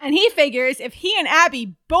him. And he figures if he and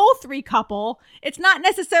Abby both recouple, it's not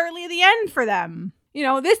necessarily the end for them. You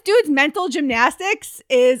know, this dude's mental gymnastics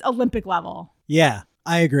is Olympic level. Yeah.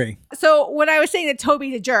 I agree. So when I was saying that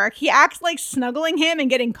Toby's a jerk, he acts like snuggling him and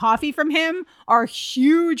getting coffee from him are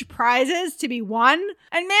huge prizes to be won.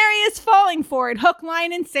 And Mary is falling for it, hook,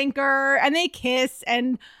 line, and sinker, and they kiss,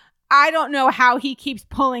 and I don't know how he keeps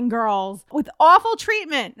pulling girls with awful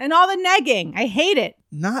treatment and all the negging. I hate it.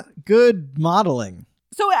 Not good modeling.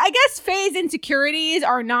 So I guess Faye's insecurities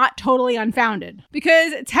are not totally unfounded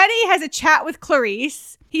because Teddy has a chat with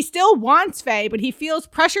Clarice. He still wants Faye, but he feels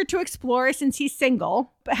pressure to explore since he's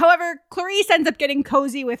single. But however, Clarice ends up getting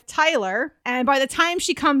cozy with Tyler. And by the time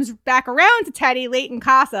she comes back around to Teddy late in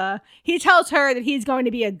Casa, he tells her that he's going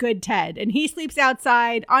to be a good Ted. And he sleeps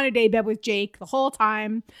outside on a daybed with Jake the whole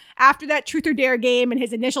time. After that Truth or Dare game and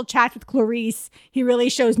his initial chats with Clarice, he really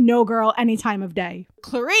shows no girl any time of day.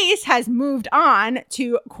 Clarice has moved on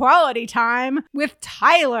to quality time with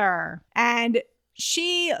Tyler. And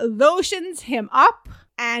she lotions him up.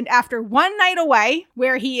 And after one night away,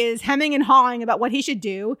 where he is hemming and hawing about what he should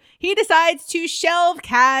do, he decides to shelve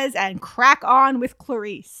Kaz and crack on with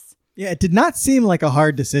Clarice. Yeah, it did not seem like a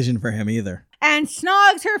hard decision for him either. And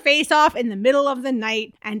snogs her face off in the middle of the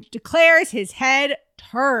night and declares his head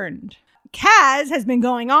turned. Kaz has been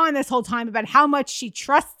going on this whole time about how much she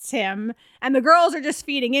trusts him, and the girls are just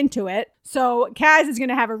feeding into it. So Kaz is going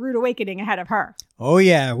to have a rude awakening ahead of her. Oh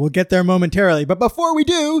yeah, we'll get there momentarily. But before we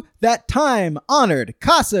do, that time-honored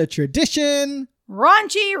Casa tradition.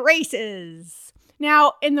 Raunchy races.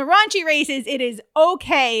 Now, in the raunchy races, it is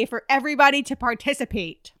okay for everybody to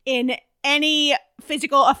participate in any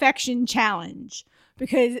physical affection challenge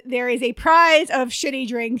because there is a prize of shitty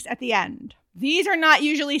drinks at the end. These are not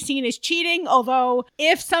usually seen as cheating, although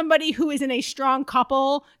if somebody who is in a strong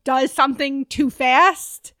couple does something too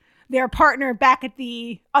fast, their partner back at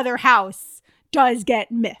the other house does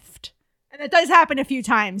get miffed. And that does happen a few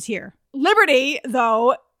times here. Liberty,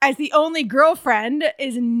 though, as the only girlfriend,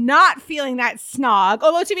 is not feeling that snog.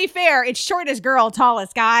 Although, to be fair, it's shortest girl,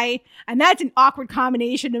 tallest guy. And that's an awkward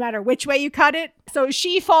combination no matter which way you cut it. So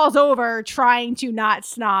she falls over trying to not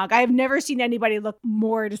snog. I have never seen anybody look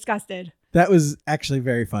more disgusted. That was actually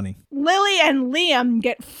very funny. Lily and Liam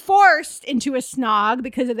get forced into a snog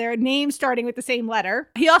because of their names starting with the same letter.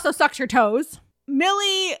 He also sucks her toes.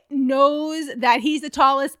 Millie knows that he's the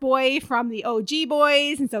tallest boy from the OG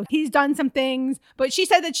boys, and so he's done some things, but she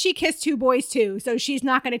said that she kissed 2 boys too, so she's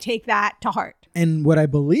not going to take that to heart. And what I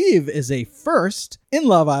believe is a first in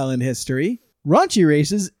Love Island history, Raunchy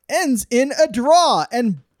Races ends in a draw,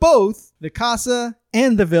 and both the Casa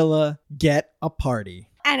and the Villa get a party.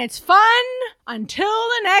 And it's fun until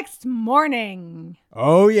the next morning.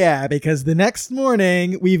 Oh yeah, because the next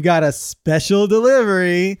morning we've got a special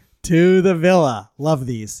delivery to the Villa. Love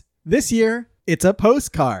these. This year, it's a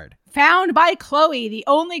postcard. Found by Chloe, the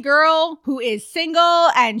only girl who is single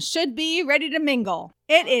and should be ready to mingle.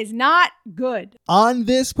 It is not good. On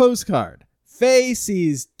this postcard, Faye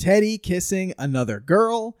sees Teddy kissing another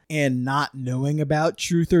girl and not knowing about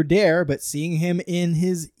Truth or Dare, but seeing him in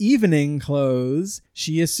his evening clothes,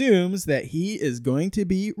 she assumes that he is going to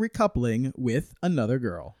be recoupling with another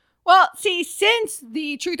girl. Well, see, since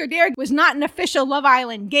the Truth or Dare was not an official Love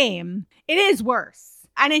Island game, it is worse.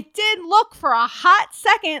 And it did look for a hot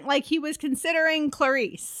second like he was considering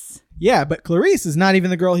Clarice. Yeah, but Clarice is not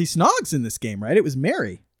even the girl he snogs in this game, right? It was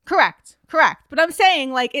Mary. Correct. But I'm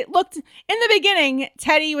saying, like, it looked, in the beginning,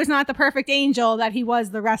 Teddy was not the perfect angel that he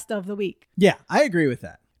was the rest of the week. Yeah, I agree with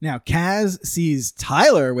that. Now, Kaz sees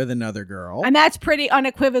Tyler with another girl. And that's pretty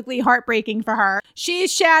unequivocally heartbreaking for her.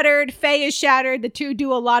 She's shattered. Faye is shattered. The two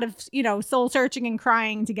do a lot of, soul searching and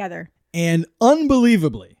crying together. And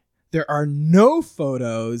unbelievably, there are no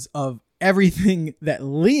photos of everything that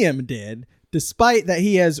Liam did, despite that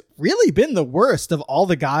he has really been the worst of all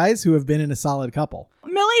the guys who have been in a solid couple.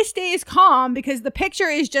 Millie stays calm because the picture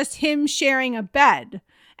is just him sharing a bed.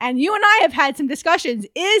 And you and I have had some discussions.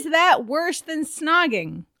 Is that worse than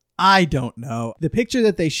snogging? I don't know. The picture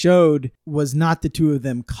that they showed was not the two of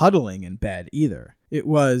them cuddling in bed either. It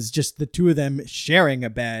was just the two of them sharing a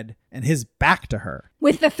bed and his back to her.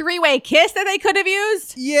 With the 3-way kiss that they could have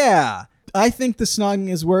used? Yeah. I think the snogging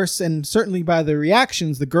is worse, and certainly by the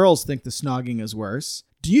reactions, the girls think the snogging is worse.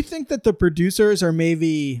 Do you think that the producers are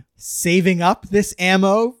maybe saving up this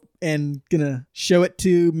ammo and gonna show it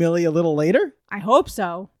to Millie a little later? I hope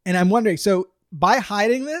so. And I'm wondering, so by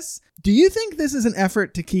hiding this, do you think this is an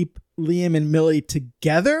effort to keep Liam and Millie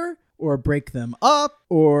together or break them up?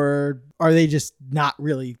 Or are they just not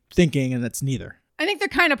really thinking and it's neither? I think they're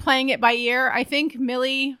kind of playing it by ear. I think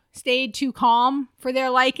Millie stayed too calm for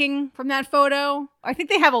their liking from that photo. I think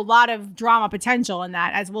they have a lot of drama potential in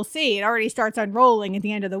that, as we'll see. It already starts unrolling at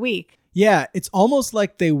the end of the week. Yeah, it's almost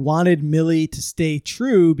like they wanted Millie to stay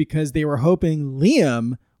true because they were hoping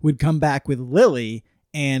Liam would come back with Lily,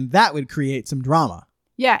 and that would create some drama.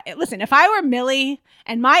 Yeah, listen, if I were Millie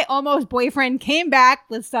and my almost boyfriend came back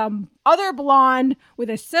with some other blonde with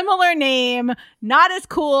a similar name, not as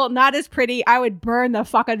cool, not as pretty, I would burn the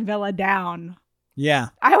fucking villa down. Yeah.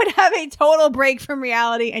 I would have a total break from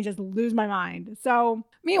reality and just lose my mind. So,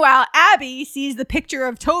 meanwhile, Abby sees the picture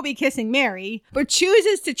of Toby kissing Mary, but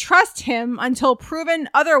chooses to trust him until proven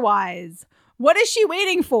otherwise. What is she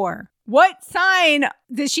waiting for? What sign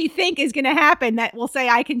does she think is going to happen that will say,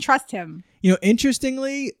 I can trust him? You know,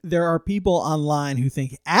 interestingly, there are people online who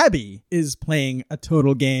think Abby is playing a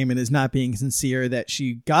total game and is not being sincere, that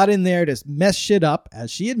she got in there to mess shit up,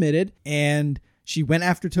 as she admitted, and she went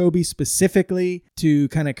after Toby specifically to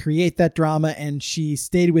kind of create that drama, and she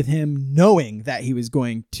stayed with him knowing that he was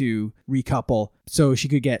going to recouple so she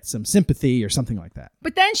could get some sympathy or something like that.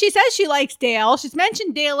 But then she says she likes Dale. She's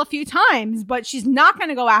mentioned Dale a few times, but she's not going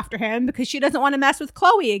to go after him because she doesn't want to mess with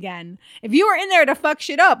Chloe again. If you were in there to fuck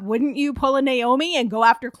shit up, wouldn't you pull a Naomi and go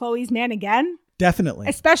after Chloe's man again? Definitely.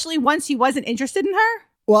 Especially once he wasn't interested in her?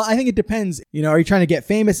 Well, I think it depends. You know, are you trying to get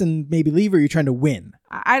famous and maybe leave, or are you trying to win?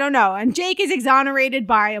 I don't know. And Jake is exonerated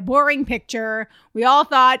by a boring picture. We all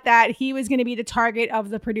thought that he was going to be the target of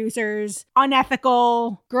the producer's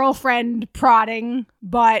unethical girlfriend prodding,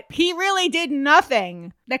 but he really did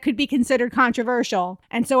nothing that could be considered controversial.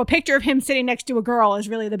 And so a picture of him sitting next to a girl is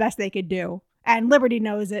really the best they could do. And Liberty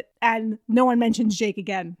knows it, and no one mentions Jake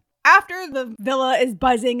again. After the villa is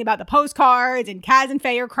buzzing about the postcards and Kaz and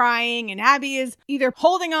Faye are crying and Abby is either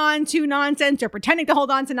holding on to nonsense or pretending to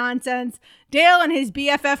hold on to nonsense, Dale and his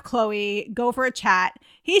BFF Chloe go for a chat.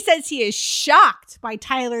 He says he is shocked by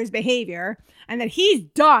Tyler's behavior and that he's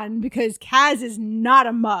done because Kaz is not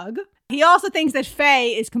a mug. He also thinks that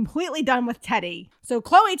Faye is completely done with Teddy. So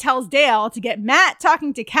Chloe tells Dale to get Matt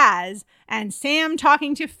talking to Kaz and Sam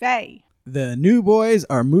talking to Faye. The new boys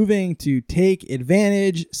are moving to take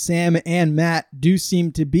advantage. Sam and Matt do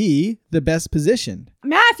seem to be the best positioned.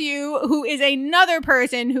 Matthew, who is another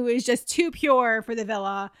person who is just too pure for the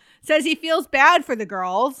villa, says he feels bad for the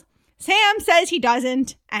girls. Sam says he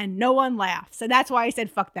doesn't, and no one laughs. And that's why I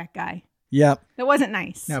said, fuck that guy. Yep. That wasn't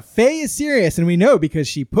nice. Now, Faye is serious, and we know because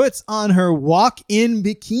she puts on her walk-in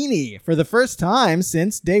bikini for the first time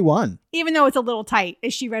since day one. Even though it's a little tight,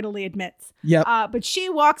 as she readily admits. Yep. But she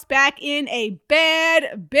walks back in a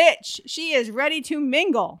bad bitch. She is ready to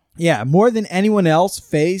mingle. Yeah, more than anyone else,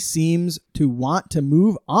 Faye seems to want to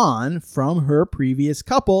move on from her previous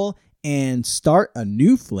couple and start a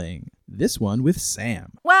new fling. This one with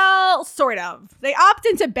Sam. Well, sort of. They opt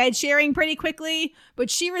into bed sharing pretty quickly, but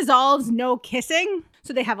she resolves no kissing.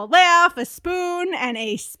 So they have a laugh, a spoon, and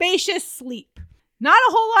a spacious sleep. Not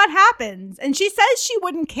a whole lot happens, and she says she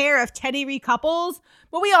wouldn't care if Teddy recouples,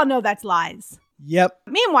 but we all know that's lies. Yep.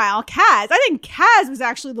 Meanwhile, Kaz, I think Kaz was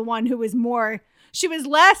actually the one who was more, she was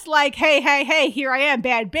less like, hey, here I am,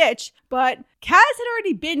 bad bitch. But Kaz had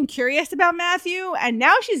already been curious about Matthew, and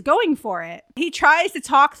now she's going for it. He tries to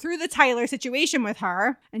talk through the Tyler situation with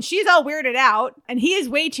her, and she's all weirded out, and he is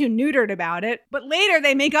way too neutered about it. But later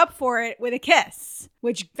they make up for it with a kiss,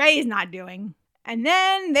 which Faye's not doing. And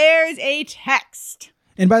then there's a text.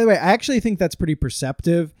 And by the way, I actually think that's pretty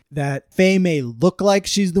perceptive that Faye may look like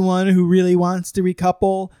she's the one who really wants to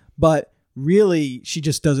recouple, but really she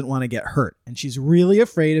just doesn't want to get hurt. And she's really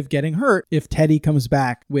afraid of getting hurt if Teddy comes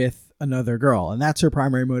back with another girl. And that's her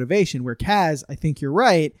primary motivation. Where Kaz, I think you're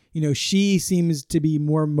right. You know, she seems to be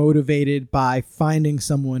more motivated by finding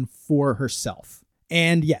someone for herself.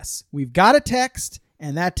 And yes, we've got a text,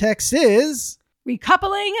 and that text is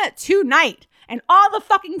recoupling tonight. And all the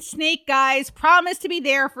fucking snake guys promise to be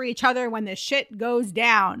there for each other when the shit goes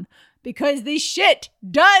down. Because the shit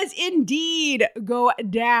does indeed go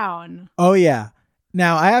down. Oh, yeah.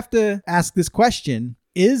 Now, I have to ask this question.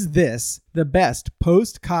 Is this the best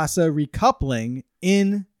post-Casa recoupling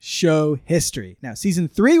in show history? Now, season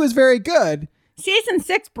 3 was very good. Season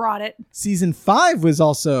 6 brought it. Season 5 was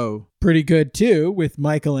also pretty good, too, with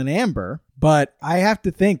Michael and Amber. But I have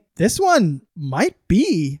to think this one might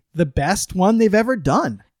be the best one they've ever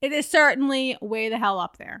done. It is certainly way the hell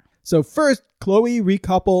up there. So first, Chloe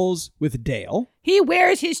recouples with Dale. He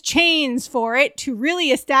wears his chains for it to really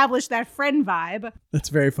establish that friend vibe. That's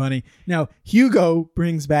very funny. Now, Hugo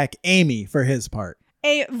brings back Amy for his part.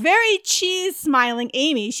 A very cheese-smiling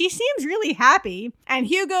Amy. She seems really happy, and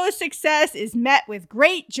Hugo's success is met with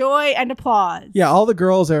great joy and applause. Yeah, all the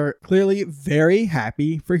girls are clearly very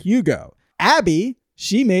happy for Hugo. Abby,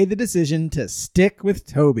 she made the decision to stick with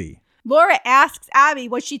Toby. Laura asks Abby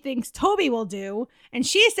what she thinks Toby will do, and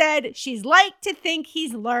she said she's like to think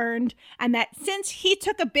he's learned, and that since he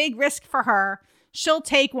took a big risk for her, she'll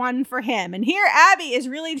take one for him. And here Abby is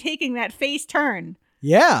really taking that face turn.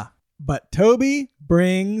 Yeah, but Toby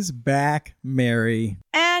brings back Mary.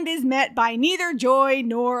 And is met by neither joy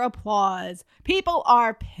nor applause. People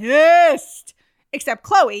are pissed. Except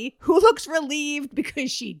Chloe, who looks relieved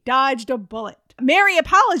because she dodged a bullet. Mary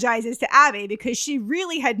apologizes to Abby because she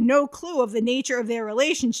really had no clue of the nature of their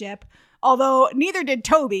relationship, although neither did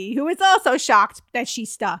Toby, who is also shocked that she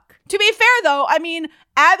stuck. To be fair, though, I mean,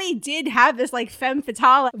 Abby did have this like femme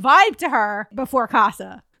fatale vibe to her before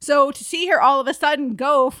Casa. So to see her all of a sudden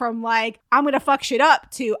go from like, I'm going to fuck shit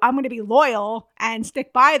up to I'm going to be loyal and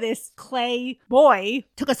stick by this Clay boy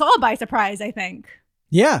took us all by surprise, I think.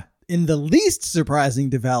 Yeah. In the least surprising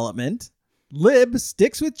development, Lib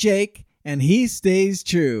sticks with Jake and he stays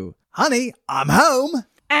true. Honey, I'm home.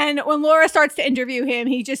 And when Laura starts to interview him,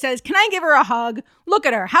 he just says, can I give her a hug? Look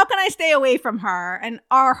at her. How can I stay away from her? And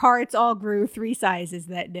our hearts all grew 3 sizes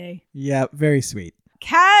that day. Yeah, very sweet.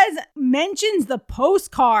 Kaz mentions the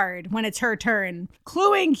postcard when it's her turn,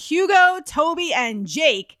 cluing Hugo, Toby, and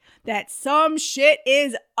Jake that some shit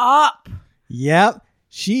is up. Yep.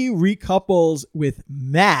 She recouples with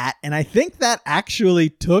Matt, and I think that actually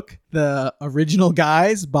took the original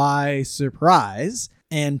guys by surprise.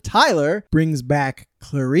 And Tyler brings back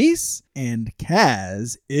Clarice, and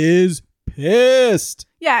Kaz is pissed.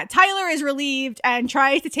 Yeah, Tyler is relieved and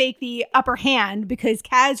tries to take the upper hand because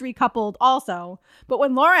Kaz recoupled also. But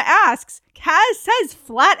when Laura asks, Kaz says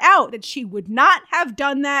flat out that she would not have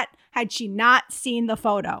done that had she not seen the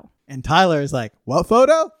photo. And Tyler is like, what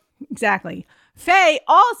photo? Exactly. Faye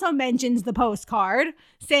also mentions the postcard,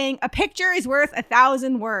 saying a picture is worth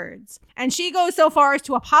 1,000 words. And she goes so far as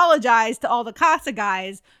to apologize to all the Casa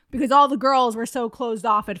guys because all the girls were so closed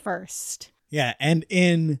off at first. Yeah, and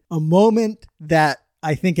in a moment that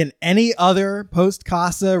I think in any other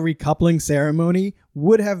post-Casa recoupling ceremony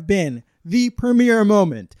would have been the premier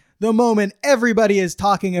moment, the moment everybody is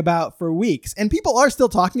talking about for weeks. And people are still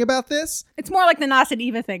talking about this. It's more like the Nasa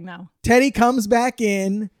Diva thing, though. Teddy comes back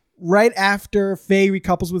in right after Faye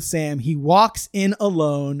recouples with Sam. He walks in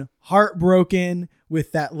alone, heartbroken,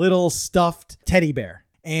 with that little stuffed teddy bear.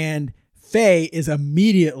 And Faye is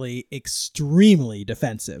immediately extremely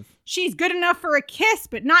defensive. She's good enough for a kiss,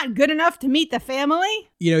 but not good enough to meet the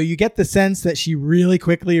family. You know, you get the sense that she really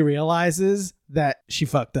quickly realizes that she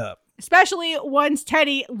fucked up. Especially once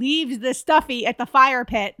Teddy leaves the stuffy at the fire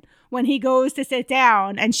pit when he goes to sit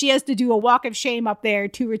down and she has to do a walk of shame up there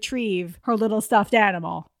to retrieve her little stuffed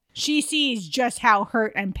animal. She sees just how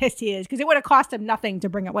hurt and pissed he is because it would have cost him nothing to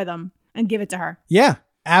bring it with him and give it to her. Yeah,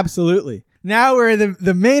 absolutely. Now we're in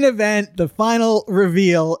the main event, the final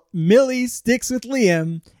reveal. Millie sticks with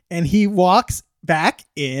Liam and he walks back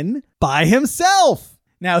in by himself.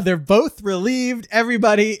 Now they're both relieved.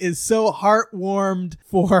 Everybody is so heartwarmed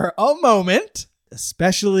for a moment,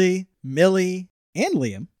 especially Millie and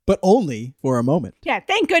Liam, but only for a moment. Yeah,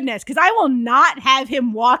 thank goodness, because I will not have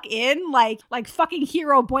him walk in like fucking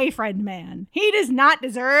hero boyfriend man. He does not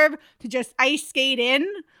deserve to just ice skate in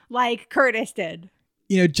like Curtis did.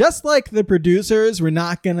 You know, just like the producers were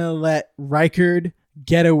not going to let Rykard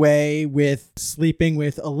get away with sleeping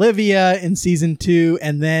with Olivia in season 2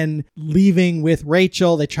 and then leaving with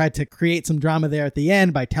Rachel. They tried to create some drama there at the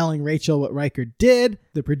end by telling Rachel what Rykard did.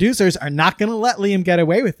 The producers are not going to let Liam get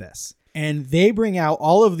away with this. And they bring out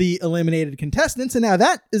all of the eliminated contestants. And now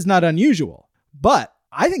that is not unusual. But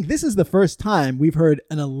I think this is the first time we've heard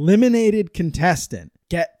an eliminated contestant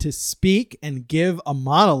get to speak and give a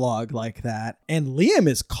monologue like that. And Liam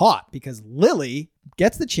is caught because Lily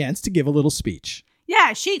gets the chance to give a little speech.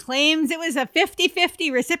 Yeah, she claims it was a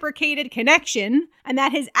 50-50 reciprocated connection and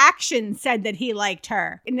that his actions said that he liked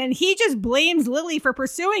her. And then he just blames Lily for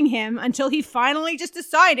pursuing him until he finally just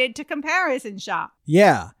decided to comparison shop.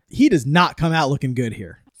 Yeah, he does not come out looking good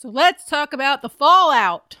here. So let's talk about the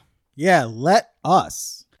fallout. Yeah, let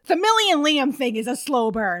us. The Millie and Liam thing is a slow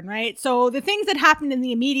burn, right? So the things that happened in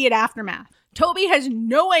the immediate aftermath. Toby has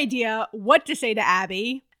no idea what to say to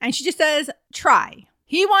Abby, and she just says, try.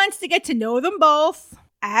 He wants to get to know them both,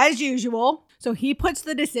 as usual. So he puts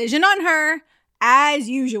the decision on her, as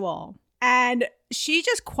usual. And she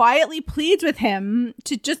just quietly pleads with him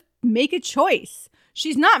to just make a choice.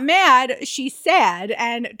 She's not mad, she's sad.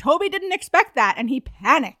 And Toby didn't expect that, and he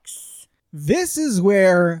panics. This is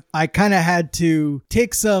where I kind of had to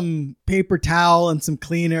take some paper towel and some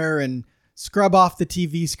cleaner and scrub off the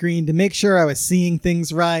TV screen to make sure I was seeing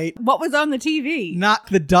things right. What was on the TV? Knock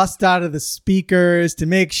the dust out of the speakers to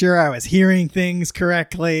make sure I was hearing things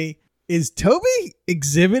correctly. Is Toby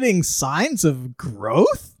exhibiting signs of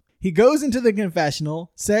growth? He goes into the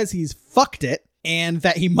confessional, says he's fucked it, and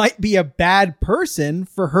that he might be a bad person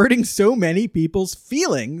for hurting so many people's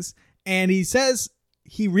feelings. And he says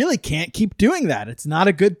he really can't keep doing that. It's not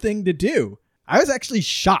a good thing to do. I was actually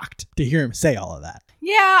shocked to hear him say all of that.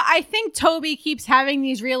 Yeah, I think Toby keeps having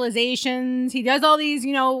these realizations. He does all these,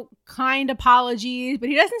 kind apologies, but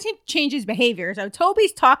he doesn't seem to change his behavior. So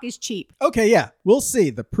Toby's talk is cheap. Okay, yeah, we'll see.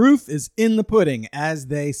 The proof is in the pudding, as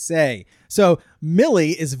they say. So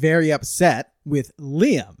Millie is very upset with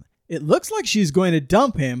Liam. It looks like she's going to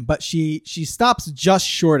dump him, but she stops just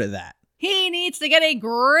short of that. He needs to get a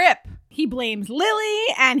grip. He blames Lily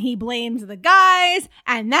and he blames the guys,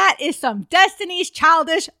 and that is some Destiny's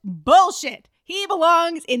Childish bullshit. He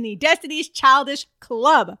belongs in the Destiny's Childish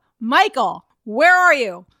Club. Michael, where are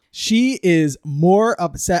you? She is more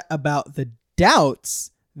upset about the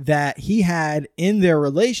doubts that he had in their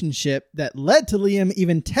relationship that led to Liam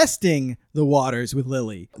even testing the waters with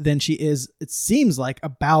Lily than she is, it seems like,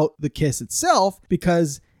 about the kiss itself,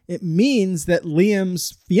 because it means that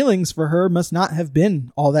Liam's feelings for her must not have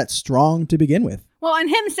been all that strong to begin with. Well, and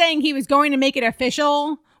him saying he was going to make it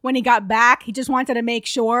official when he got back, he just wanted to make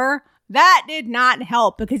sure. That did not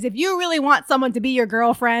help, because if you really want someone to be your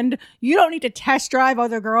girlfriend, you don't need to test drive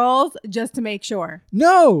other girls just to make sure.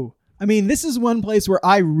 No. I mean, this is one place where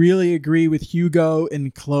I really agree with Hugo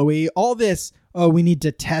and Chloe. All this, we need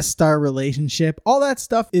to test our relationship. All that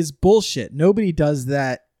stuff is bullshit. Nobody does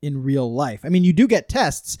that in real life. I mean, you do get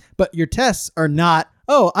tests, but your tests are not,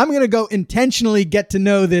 I'm going to go intentionally get to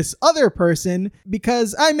know this other person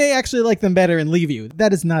because I may actually like them better and leave you.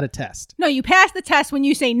 That is not a test. No, you pass the test when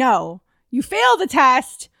you say no. You fail the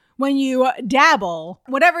test when you dabble.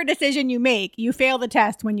 Whatever decision you make, you fail the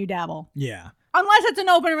test when you dabble. Yeah. Unless it's an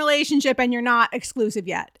open relationship and you're not exclusive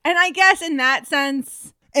yet. And I guess in that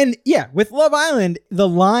sense. And yeah, with Love Island, the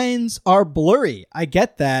lines are blurry. I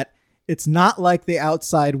get that. It's not like the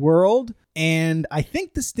outside world. And I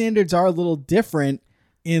think the standards are a little different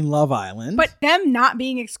in Love Island. But them not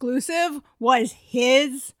being exclusive was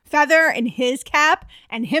his feather in his cap.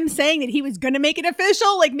 And him saying that he was going to make it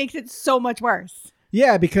official, makes it so much worse.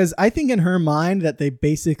 Yeah, because I think in her mind that they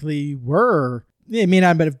basically were, they may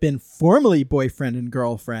not have been formally boyfriend and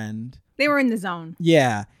girlfriend. They were in the zone.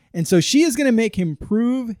 Yeah. And so she is going to make him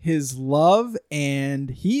prove his love, and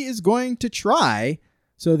he is going to try.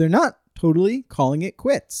 So they're not totally calling it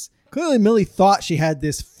quits. Clearly, Millie thought she had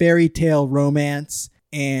this fairy tale romance,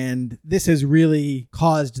 and this has really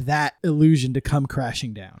caused that illusion to come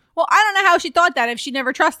crashing down. Well, I don't know how she thought that if she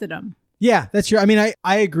never trusted him. Yeah, that's true. I mean,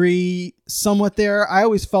 I agree somewhat there. I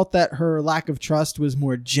always felt that her lack of trust was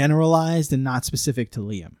more generalized and not specific to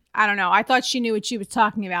Liam. I don't know. I thought she knew what she was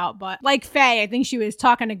talking about, but like Faye, I think she was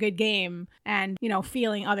talking a good game and,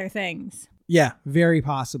 feeling other things. Yeah, very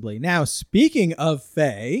possibly. Now, speaking of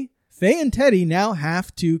Faye and Teddy now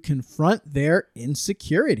have to confront their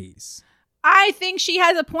insecurities. I think she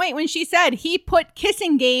has a point when she said he put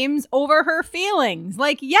kissing games over her feelings.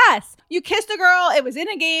 Yes, you kissed a girl. It was in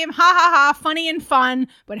a game. Ha ha ha. Funny and fun.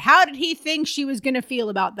 But how did he think she was going to feel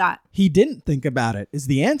about that? He didn't think about it is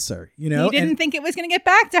the answer, He didn't think it was going to get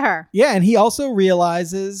back to her. Yeah. And he also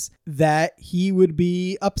realizes that he would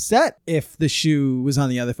be upset if the shoe was on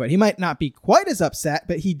the other foot. He might not be quite as upset,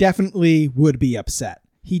 but he definitely would be upset.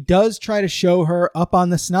 He does try to show her up on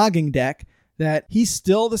the snogging deck that he's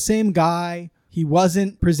still the same guy. He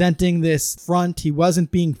wasn't presenting this front. He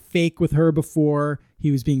wasn't being fake with her before.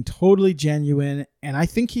 He was being totally genuine. And I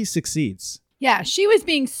think he succeeds. Yeah, she was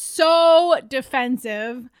being so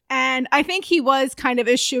defensive. And I think he was kind of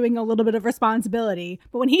eschewing a little bit of responsibility.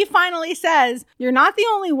 But when he finally says, "You're not the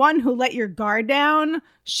only one who let your guard down,"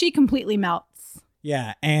 she completely melts.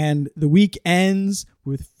 Yeah, and the week ends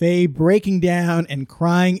with Faye breaking down and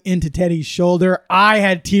crying into Teddy's shoulder. I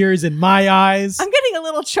had tears in my eyes. I'm getting a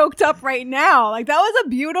little choked up right now. That was a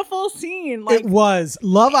beautiful scene. It was.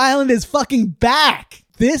 Love Island is fucking back.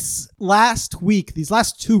 This last week, these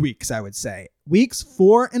last 2 weeks, I would say, weeks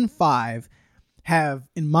 4 and 5 have,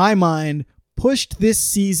 in my mind, pushed this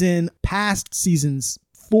season past seasons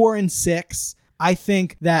 4 and 6. I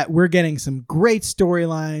think that we're getting some great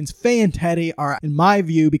storylines. Faye and Teddy are, in my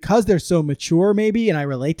view, because they're so mature maybe, and I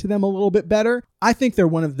relate to them a little bit better, I think they're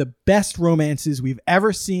one of the best romances we've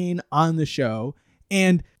ever seen on the show.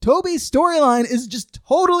 And Toby's storyline is just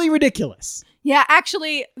totally ridiculous. Yeah,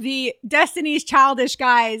 actually, the Destiny's Childish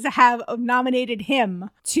guys have nominated him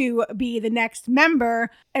to be the next member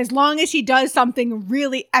as long as he does something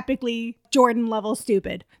really epically Jordan level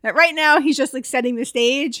stupid. That right now he's just setting the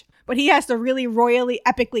stage. but he has to really royally,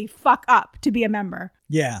 epically fuck up to be a member.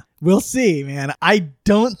 Yeah, we'll see, man. I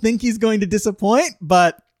don't think he's going to disappoint,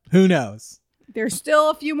 but who knows? There's still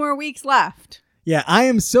a few more weeks left. Yeah, I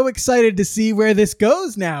am so excited to see where this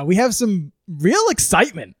goes now. We have some real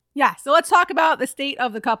excitement. Yeah, so let's talk about the state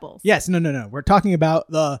of the couples. Yes, no. We're talking about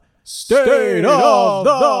the state of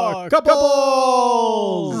the couples.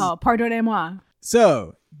 Oh, pardonnez-moi.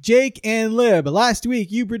 So, Jake and Lib, last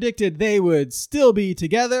week you predicted they would still be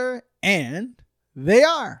together, and they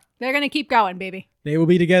are. They're going to keep going, baby. They will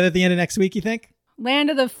be together at the end of next week, you think? Land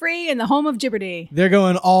of the free and the home of Gibberty. They're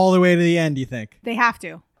going all the way to the end, you think? They have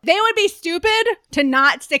to. They would be stupid to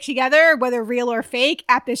not stick together, whether real or fake,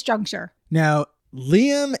 at this juncture. Now,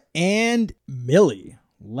 Liam and Millie,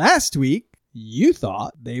 last week you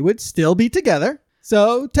thought they would still be together.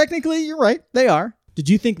 So technically you're right, they are. Did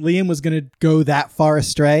you think Liam was going to go that far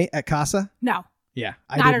astray at Casa? No. Yeah,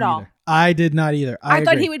 Not at all. I did not either. I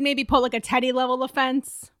thought he would maybe pull like a Teddy level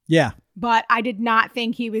offense. Yeah. But I did not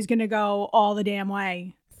think he was going to go all the damn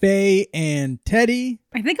way. Faye and Teddy.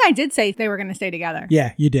 I think I did say they were going to stay together.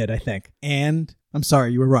 Yeah, you did, I think. And I'm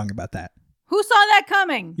sorry, you were wrong about that. Who saw that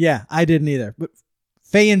coming? Yeah, I didn't either. But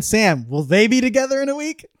Faye and Sam, will they be together in a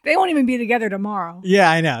week? They won't even be together tomorrow. Yeah,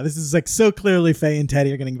 I know. This is like so clearly Faye and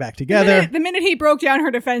Teddy are getting back together. The minute he broke down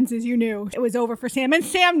her defenses, you knew it was over for Sam. And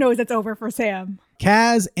Sam knows it's over for Sam.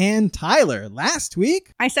 Kaz and Tyler, last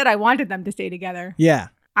week. I said I wanted them to stay together. Yeah.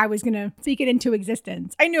 I was going to speak it into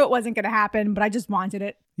existence. I knew it wasn't going to happen, but I just wanted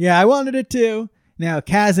it. Yeah, I wanted it too. Now,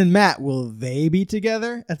 Kaz and Matt, will they be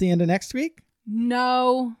together at the end of next week?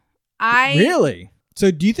 No. Really?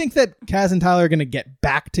 So do you think that Kaz and Tyler are going to get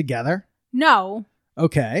back together? No.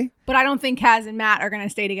 Okay. But I don't think Kaz and Matt are going to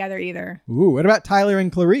stay together either. Ooh, what about Tyler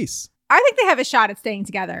and Clarice? I think they have a shot at staying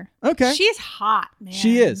together. Okay. She's hot, man.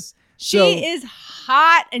 She is. She is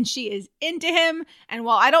hot and she is into him. And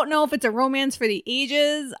while I don't know if it's a romance for the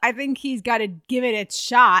ages, I think he's got to give it its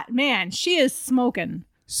shot. Man, she is smoking.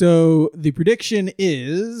 So the prediction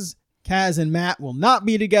is Kaz and Matt will not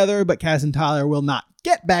be together, but Kaz and Tyler will not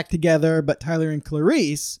get back together, but Tyler and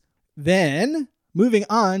Clarice. Then moving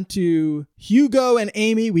on to Hugo and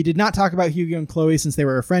Amy. We did not talk about Hugo and Chloe since they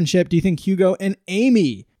were a friendship. Do you think Hugo and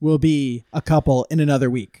Amy will be a couple in another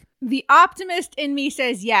week? The optimist in me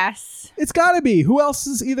says yes. It's gotta be. Who else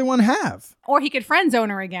does either one have? Or he could friend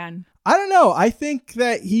zone her again. I don't know. I think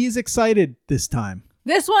that he's excited this time.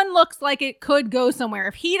 This one looks like it could go somewhere.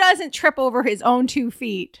 If he doesn't trip over his own 2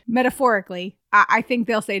 feet, metaphorically, I think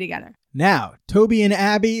they'll stay together. Now, Toby and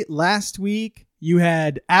Abby, last week, you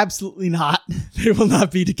had absolutely not. They will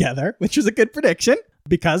not be together, which was a good prediction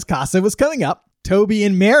because Casa was coming up. Toby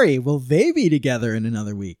and Mary, will they be together in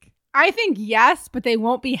another week? I think yes, but they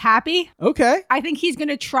won't be happy. Okay. I think he's going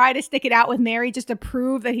to try to stick it out with Mary just to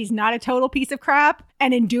prove that he's not a total piece of crap.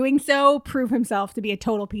 And in doing so, prove himself to be a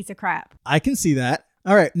total piece of crap. I can see that.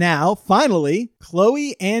 All right. Now, finally,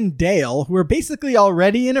 Chloe and Dale, who are basically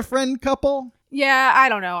already in a friend couple. Yeah, I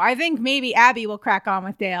don't know. I think maybe Abby will crack on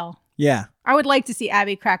with Dale. Yeah. I would like to see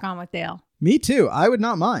Abby crack on with Dale. Me too. I would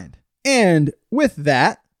not mind. And with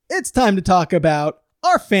that, it's time to talk about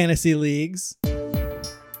our fantasy leagues.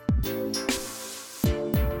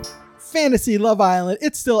 Fantasy Love Island,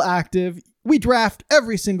 it's still active. We draft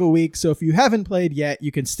every single week, so if you haven't played yet,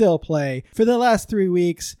 you can still play. For the last 3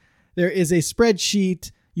 weeks, there is a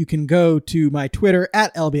spreadsheet. You can go to my Twitter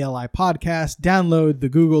at LBLI Podcast, download the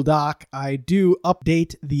Google Doc. I do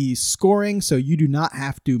update the scoring, so you do not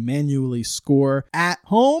have to manually score at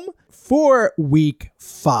home. For week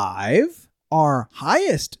 5, our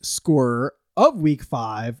highest scorer of week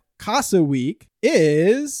 5, Casa Week,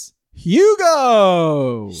 is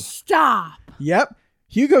Hugo. Stop. Yep.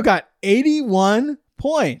 Hugo got 81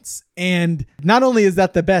 points. And not only is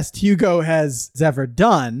that the best Hugo has ever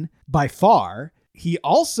done by far, he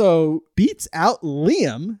also beats out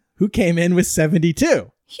Liam, who came in with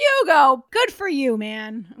 72. Hugo, good for you,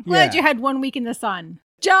 man. I'm glad you had 1 week in the sun.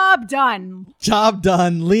 Job done. Job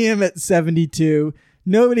done. Liam at 72.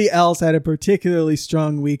 Nobody else had a particularly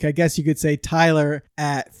strong week. I guess you could say Tyler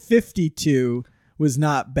at 52 was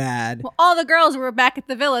not bad. Well, all the girls were back at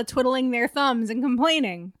the villa twiddling their thumbs and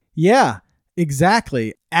complaining. Yeah,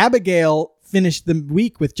 exactly. Abigail finished the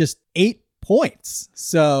week with just 8 points.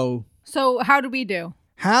 So how did we do?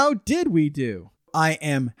 How did we do? I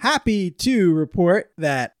am happy to report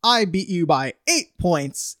that I beat you by 8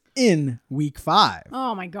 points in week 5.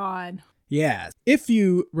 Oh my God. Yeah. If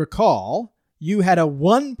you recall, you had a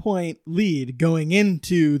 1-point lead going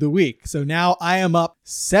into the week. So now I am up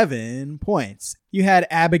 7 points. You had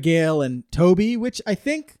Abigail and Toby, which I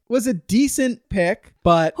think was a decent pick,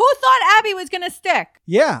 but Who thought Abby was going to stick?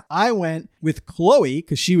 yeah, I went with Chloe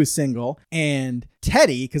because she was single and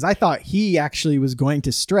Teddy because I thought he actually was going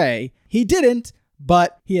to stray. He didn't,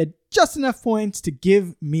 but he had just enough points to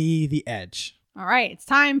give me the edge. All right, it's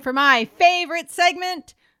time for my favorite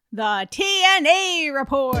segment, the TNA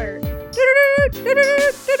Report.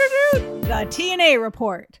 The TNA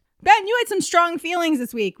Report. Ben, you had some strong feelings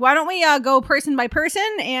this week. Why don't we go person by person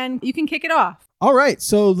and you can kick it off? All right,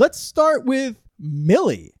 so let's start with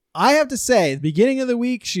Millie. I have to say, the beginning of the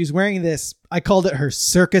week, she's wearing this, I called it her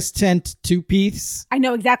circus tent two-piece. I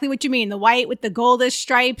know exactly what you mean. The white with the goldish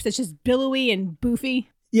stripes. It's just billowy and boofy.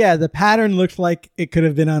 Yeah, the pattern looked like it could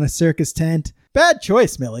have been on a circus tent. Bad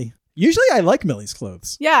choice, Millie. Usually I like Millie's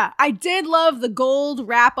clothes. Yeah, I did love the gold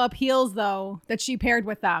wrap-up heels, though, that she paired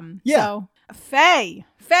with them. Yeah. So, Faye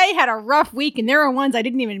had a rough week, and there are ones I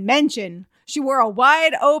didn't even mention. She wore a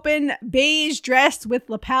wide-open beige dress with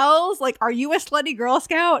lapels. Like, are you a slutty Girl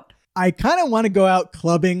Scout? I kind of want to go out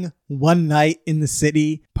clubbing one night in the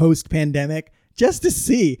city post-pandemic just to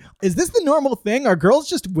see, is this the normal thing? Are girls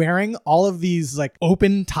just wearing all of these like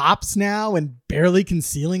open tops now and barely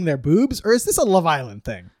concealing their boobs? Or is this a Love Island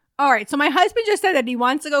thing? All right, so my husband just said that he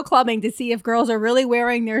wants to go clubbing to see if girls are really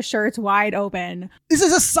wearing their shirts wide open. This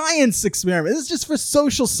is a science experiment. This is just for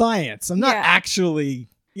social science. I actually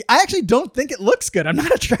don't think it looks good. I'm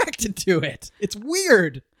not attracted to it. It's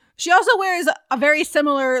weird. She also wears a very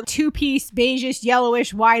similar two-piece beigeish,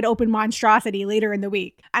 yellowish, wide open monstrosity later in the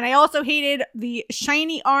week. And I also hated the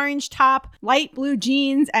shiny orange top, light blue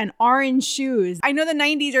jeans, and orange shoes. I know the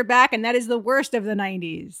 90s are back, and that is the worst of the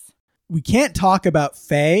 90s. We can't talk about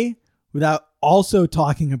Faye without also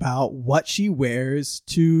talking about what she wears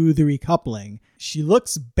to the recoupling. She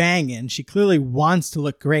looks banging. She clearly wants to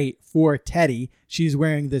look great for Teddy. She's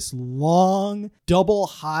wearing this long, double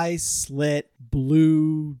high slit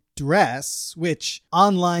blue dress, which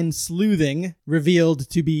online sleuthing revealed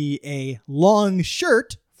to be a long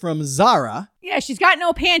shirt from Zara. Yeah, she's got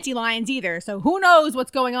no panty lines either, so who knows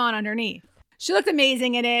what's going on underneath. She looked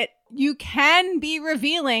amazing in it. You can be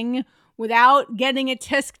revealing without getting a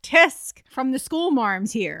tisk from the school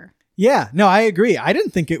marms here. Yeah, no, I agree. I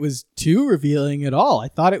didn't think it was too revealing at all. I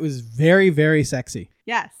thought it was very, very sexy.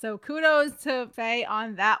 Yeah, so kudos to Faye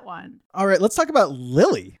on that one. All right, let's talk about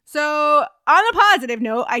Lily. So on a positive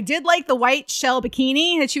note, I did like the white shell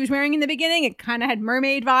bikini that she was wearing in the beginning. It kind of had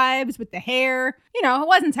mermaid vibes with the hair. You know, it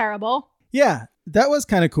wasn't terrible. Yeah, that was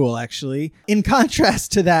kind of cool, actually. In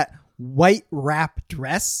contrast to that white wrap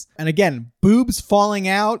dress. And again, boobs falling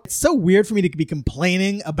out. It's so weird for me to be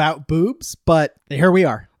complaining about boobs, but here we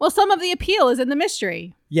are. Well, some of the appeal is in the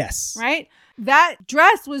mystery. Yes. Right? That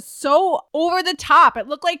dress was so over the top. It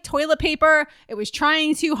looked like toilet paper. It was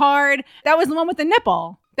trying too hard. That was the one with the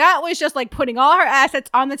nipple. That was just like putting all her assets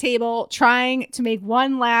on the table, trying to make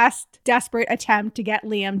one last desperate attempt to get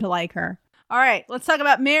Liam to like her. All right, let's talk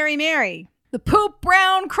about Mary. The poop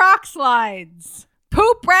brown croc slides.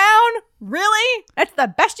 Poop brown? Really? That's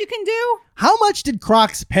the best you can do? How much did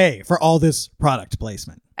Crocs pay for all this product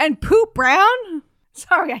placement? And poop brown?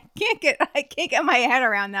 Sorry, I can't get my head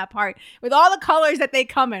around that part. With all the colors that they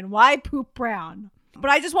come in, why poop brown? But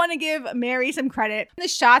I just want to give Mary some credit. The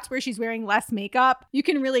shots where she's wearing less makeup, you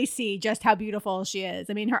can really see just how beautiful she is.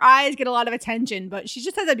 I mean, her eyes get a lot of attention, but she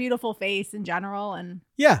just has a beautiful face in general. And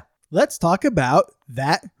yeah, let's talk about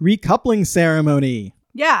that recoupling ceremony.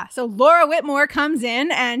 Yeah, so Laura Whitmore comes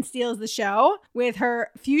in and steals the show with her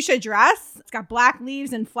fuchsia dress. It's got black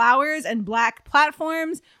leaves and flowers and black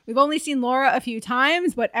platforms. We've only seen Laura a few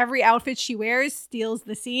times, but every outfit she wears steals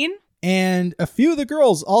the scene. And a few of the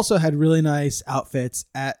girls also had really nice outfits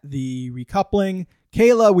at the recoupling.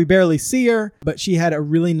 Kayla, we barely see her, but she had a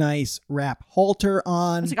really nice wrap halter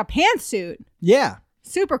on. It's like a pantsuit. Yeah.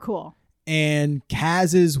 Super cool. And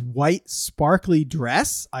Kaz's white sparkly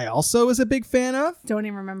dress, I also was a big fan of. Don't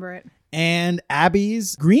even remember it. And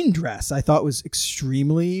Abby's green dress, I thought was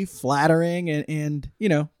extremely flattering and you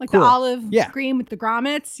know, like cool. The olive green with the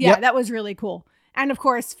grommets. Yeah, That was really cool. And of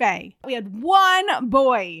course, Faye. We had one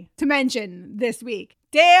boy to mention this week.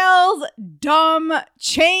 Dale's dumb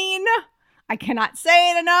chain. I cannot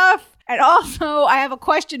say it enough. And also, I have a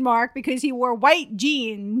question mark because he wore white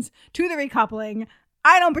jeans to the recoupling.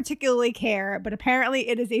 I don't particularly care, but apparently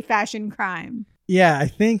it is a fashion crime. Yeah, I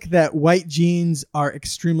think that white jeans are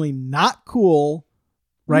extremely not cool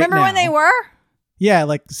right now. Remember when they were? Yeah,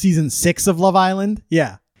 like season 6 of Love Island.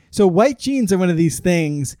 Yeah. So white jeans are one of these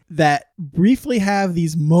things that briefly have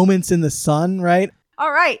these moments in the sun, right?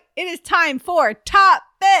 All right, it is time for Top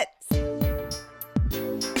Bits.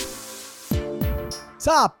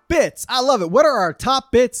 Top bits. I love it. What are our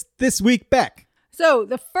top bits this week, Beck? So,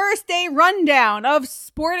 the first day rundown of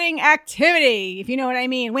sporting activity, if you know what I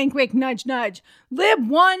mean. Wink, wink, nudge, nudge. Lib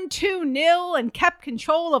won 2-0 and kept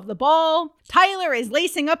control of the ball. Tyler is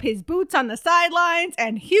lacing up his boots on the sidelines,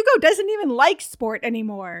 and Hugo doesn't even like sport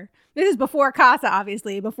anymore. This is before Casa,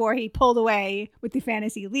 obviously, before he pulled away with the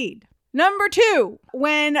fantasy lead. Number 2,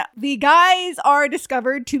 when the guys are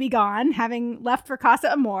discovered to be gone, having left for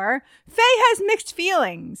Casa Amor, Faye has mixed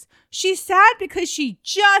feelings. She's sad because she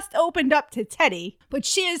just opened up to Teddy, but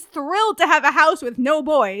she is thrilled to have a house with no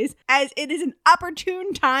boys, as it is an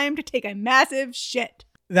opportune time to take a massive shit.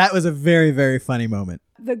 That was a very, very funny moment.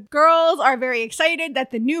 The girls are very excited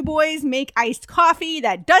that the new boys make iced coffee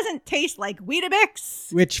that doesn't taste like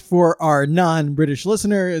Weetabix. Which, for our non-British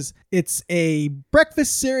listeners, it's a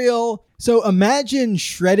breakfast cereal. So imagine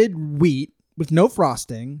shredded wheat with no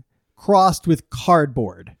frosting crossed with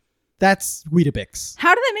cardboard. That's Weetabix.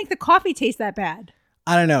 How do they make the coffee taste that bad?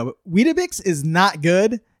 I don't know. Weetabix is not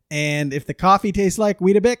good. And if the coffee tastes like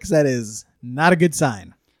Weetabix, that is not a good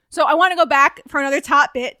sign. So I want to go back for another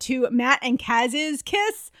top bit to Matt and Kaz's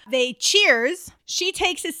kiss. They cheers. She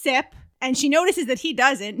takes a sip and she notices that he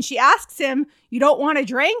doesn't. And she asks him, "You don't want a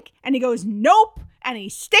drink?" And he goes, "Nope." And he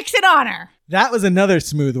sticks it on her. That was another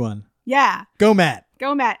smooth one. Yeah. Go, Matt.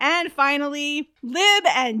 Go, Matt. And finally, Lib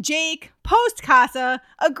and Jake, post-Casa,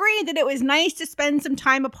 agreed that it was nice to spend some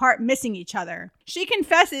time apart missing each other. She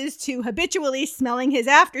confesses to habitually smelling his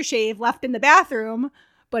aftershave left in the bathroom,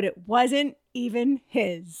 but it wasn't even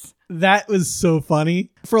his. That was so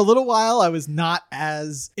funny. For a little while, I was not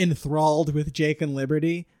as enthralled with Jake and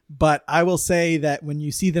Liberty, but I will say that when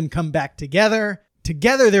you see them come back together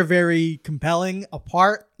they're very compelling.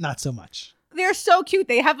 Apart, not so much. They're so cute.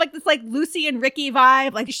 They have like this like Lucy and Ricky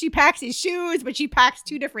vibe. Like she packs his shoes, but she packs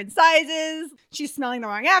 2 different sizes. She's smelling the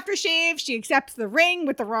wrong aftershave. She accepts the ring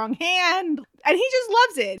with the wrong hand. And he just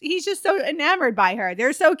loves it. He's just so enamored by her.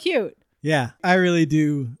 They're so cute. Yeah, I really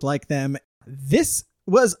do like them. This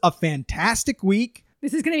was a fantastic week.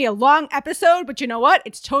 This is going to be a long episode, but you know what?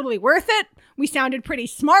 It's totally worth it. We sounded pretty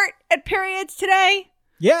smart at periods today.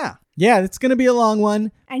 Yeah, it's going to be a long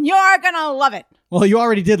one. And you're going to love it. Well, you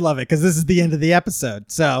already did love it because this is the end of the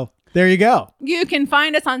episode. So there you go. You can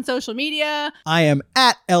find us on social media. I am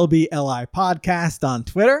at LBLI Podcast on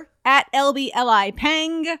Twitter. At LBLI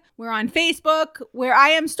Peng. We're on Facebook, where I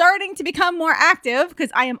am starting to become more active because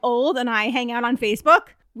I am old and I hang out on Facebook.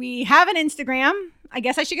 We have an Instagram. I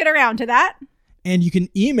guess I should get around to that. And you can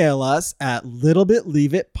email us at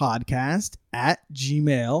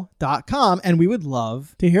littlebitleaveit.podcast@gmail.com. And we would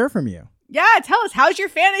love to hear from you. Yeah, tell us, how's your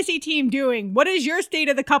fantasy team doing? What is your state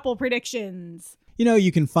of the couple predictions? You know,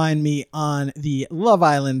 you can find me on the Love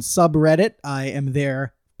Island subreddit. I am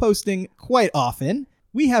there posting quite often.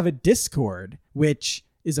 We have a Discord, which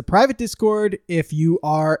is a private Discord if you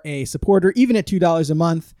are a supporter, even at $2 a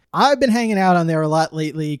month. I've been hanging out on there a lot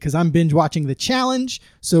lately because I'm binge watching The Challenge.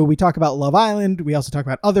 So we talk about Love Island. We also talk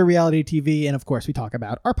about other reality TV. And of course, we talk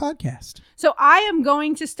about our podcast. So I am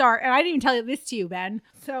going to start, and I didn't even tell you this to you, Ben.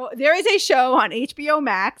 So there is a show on HBO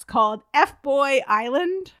Max called F-Boy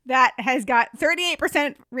Island that has got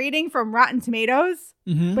 38% rating from Rotten Tomatoes,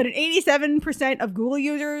 but an 87% of Google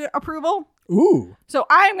user approval. Ooh. So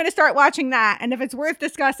I'm going to start watching that. And if it's worth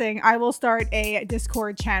discussing, I will start a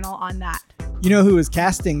Discord channel on that. You know who is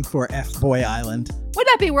casting for F-Boy Island? Would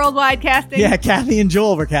that be Worldwide Casting? Yeah, Kathy and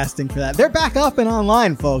Joel were casting for that. They're back up and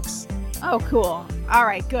online, folks. Oh, cool. All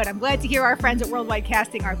right, good. I'm glad to hear our friends at Worldwide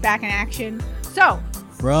Casting are back in action. So,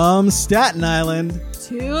 from Staten Island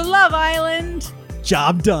to Love Island.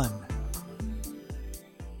 Job done.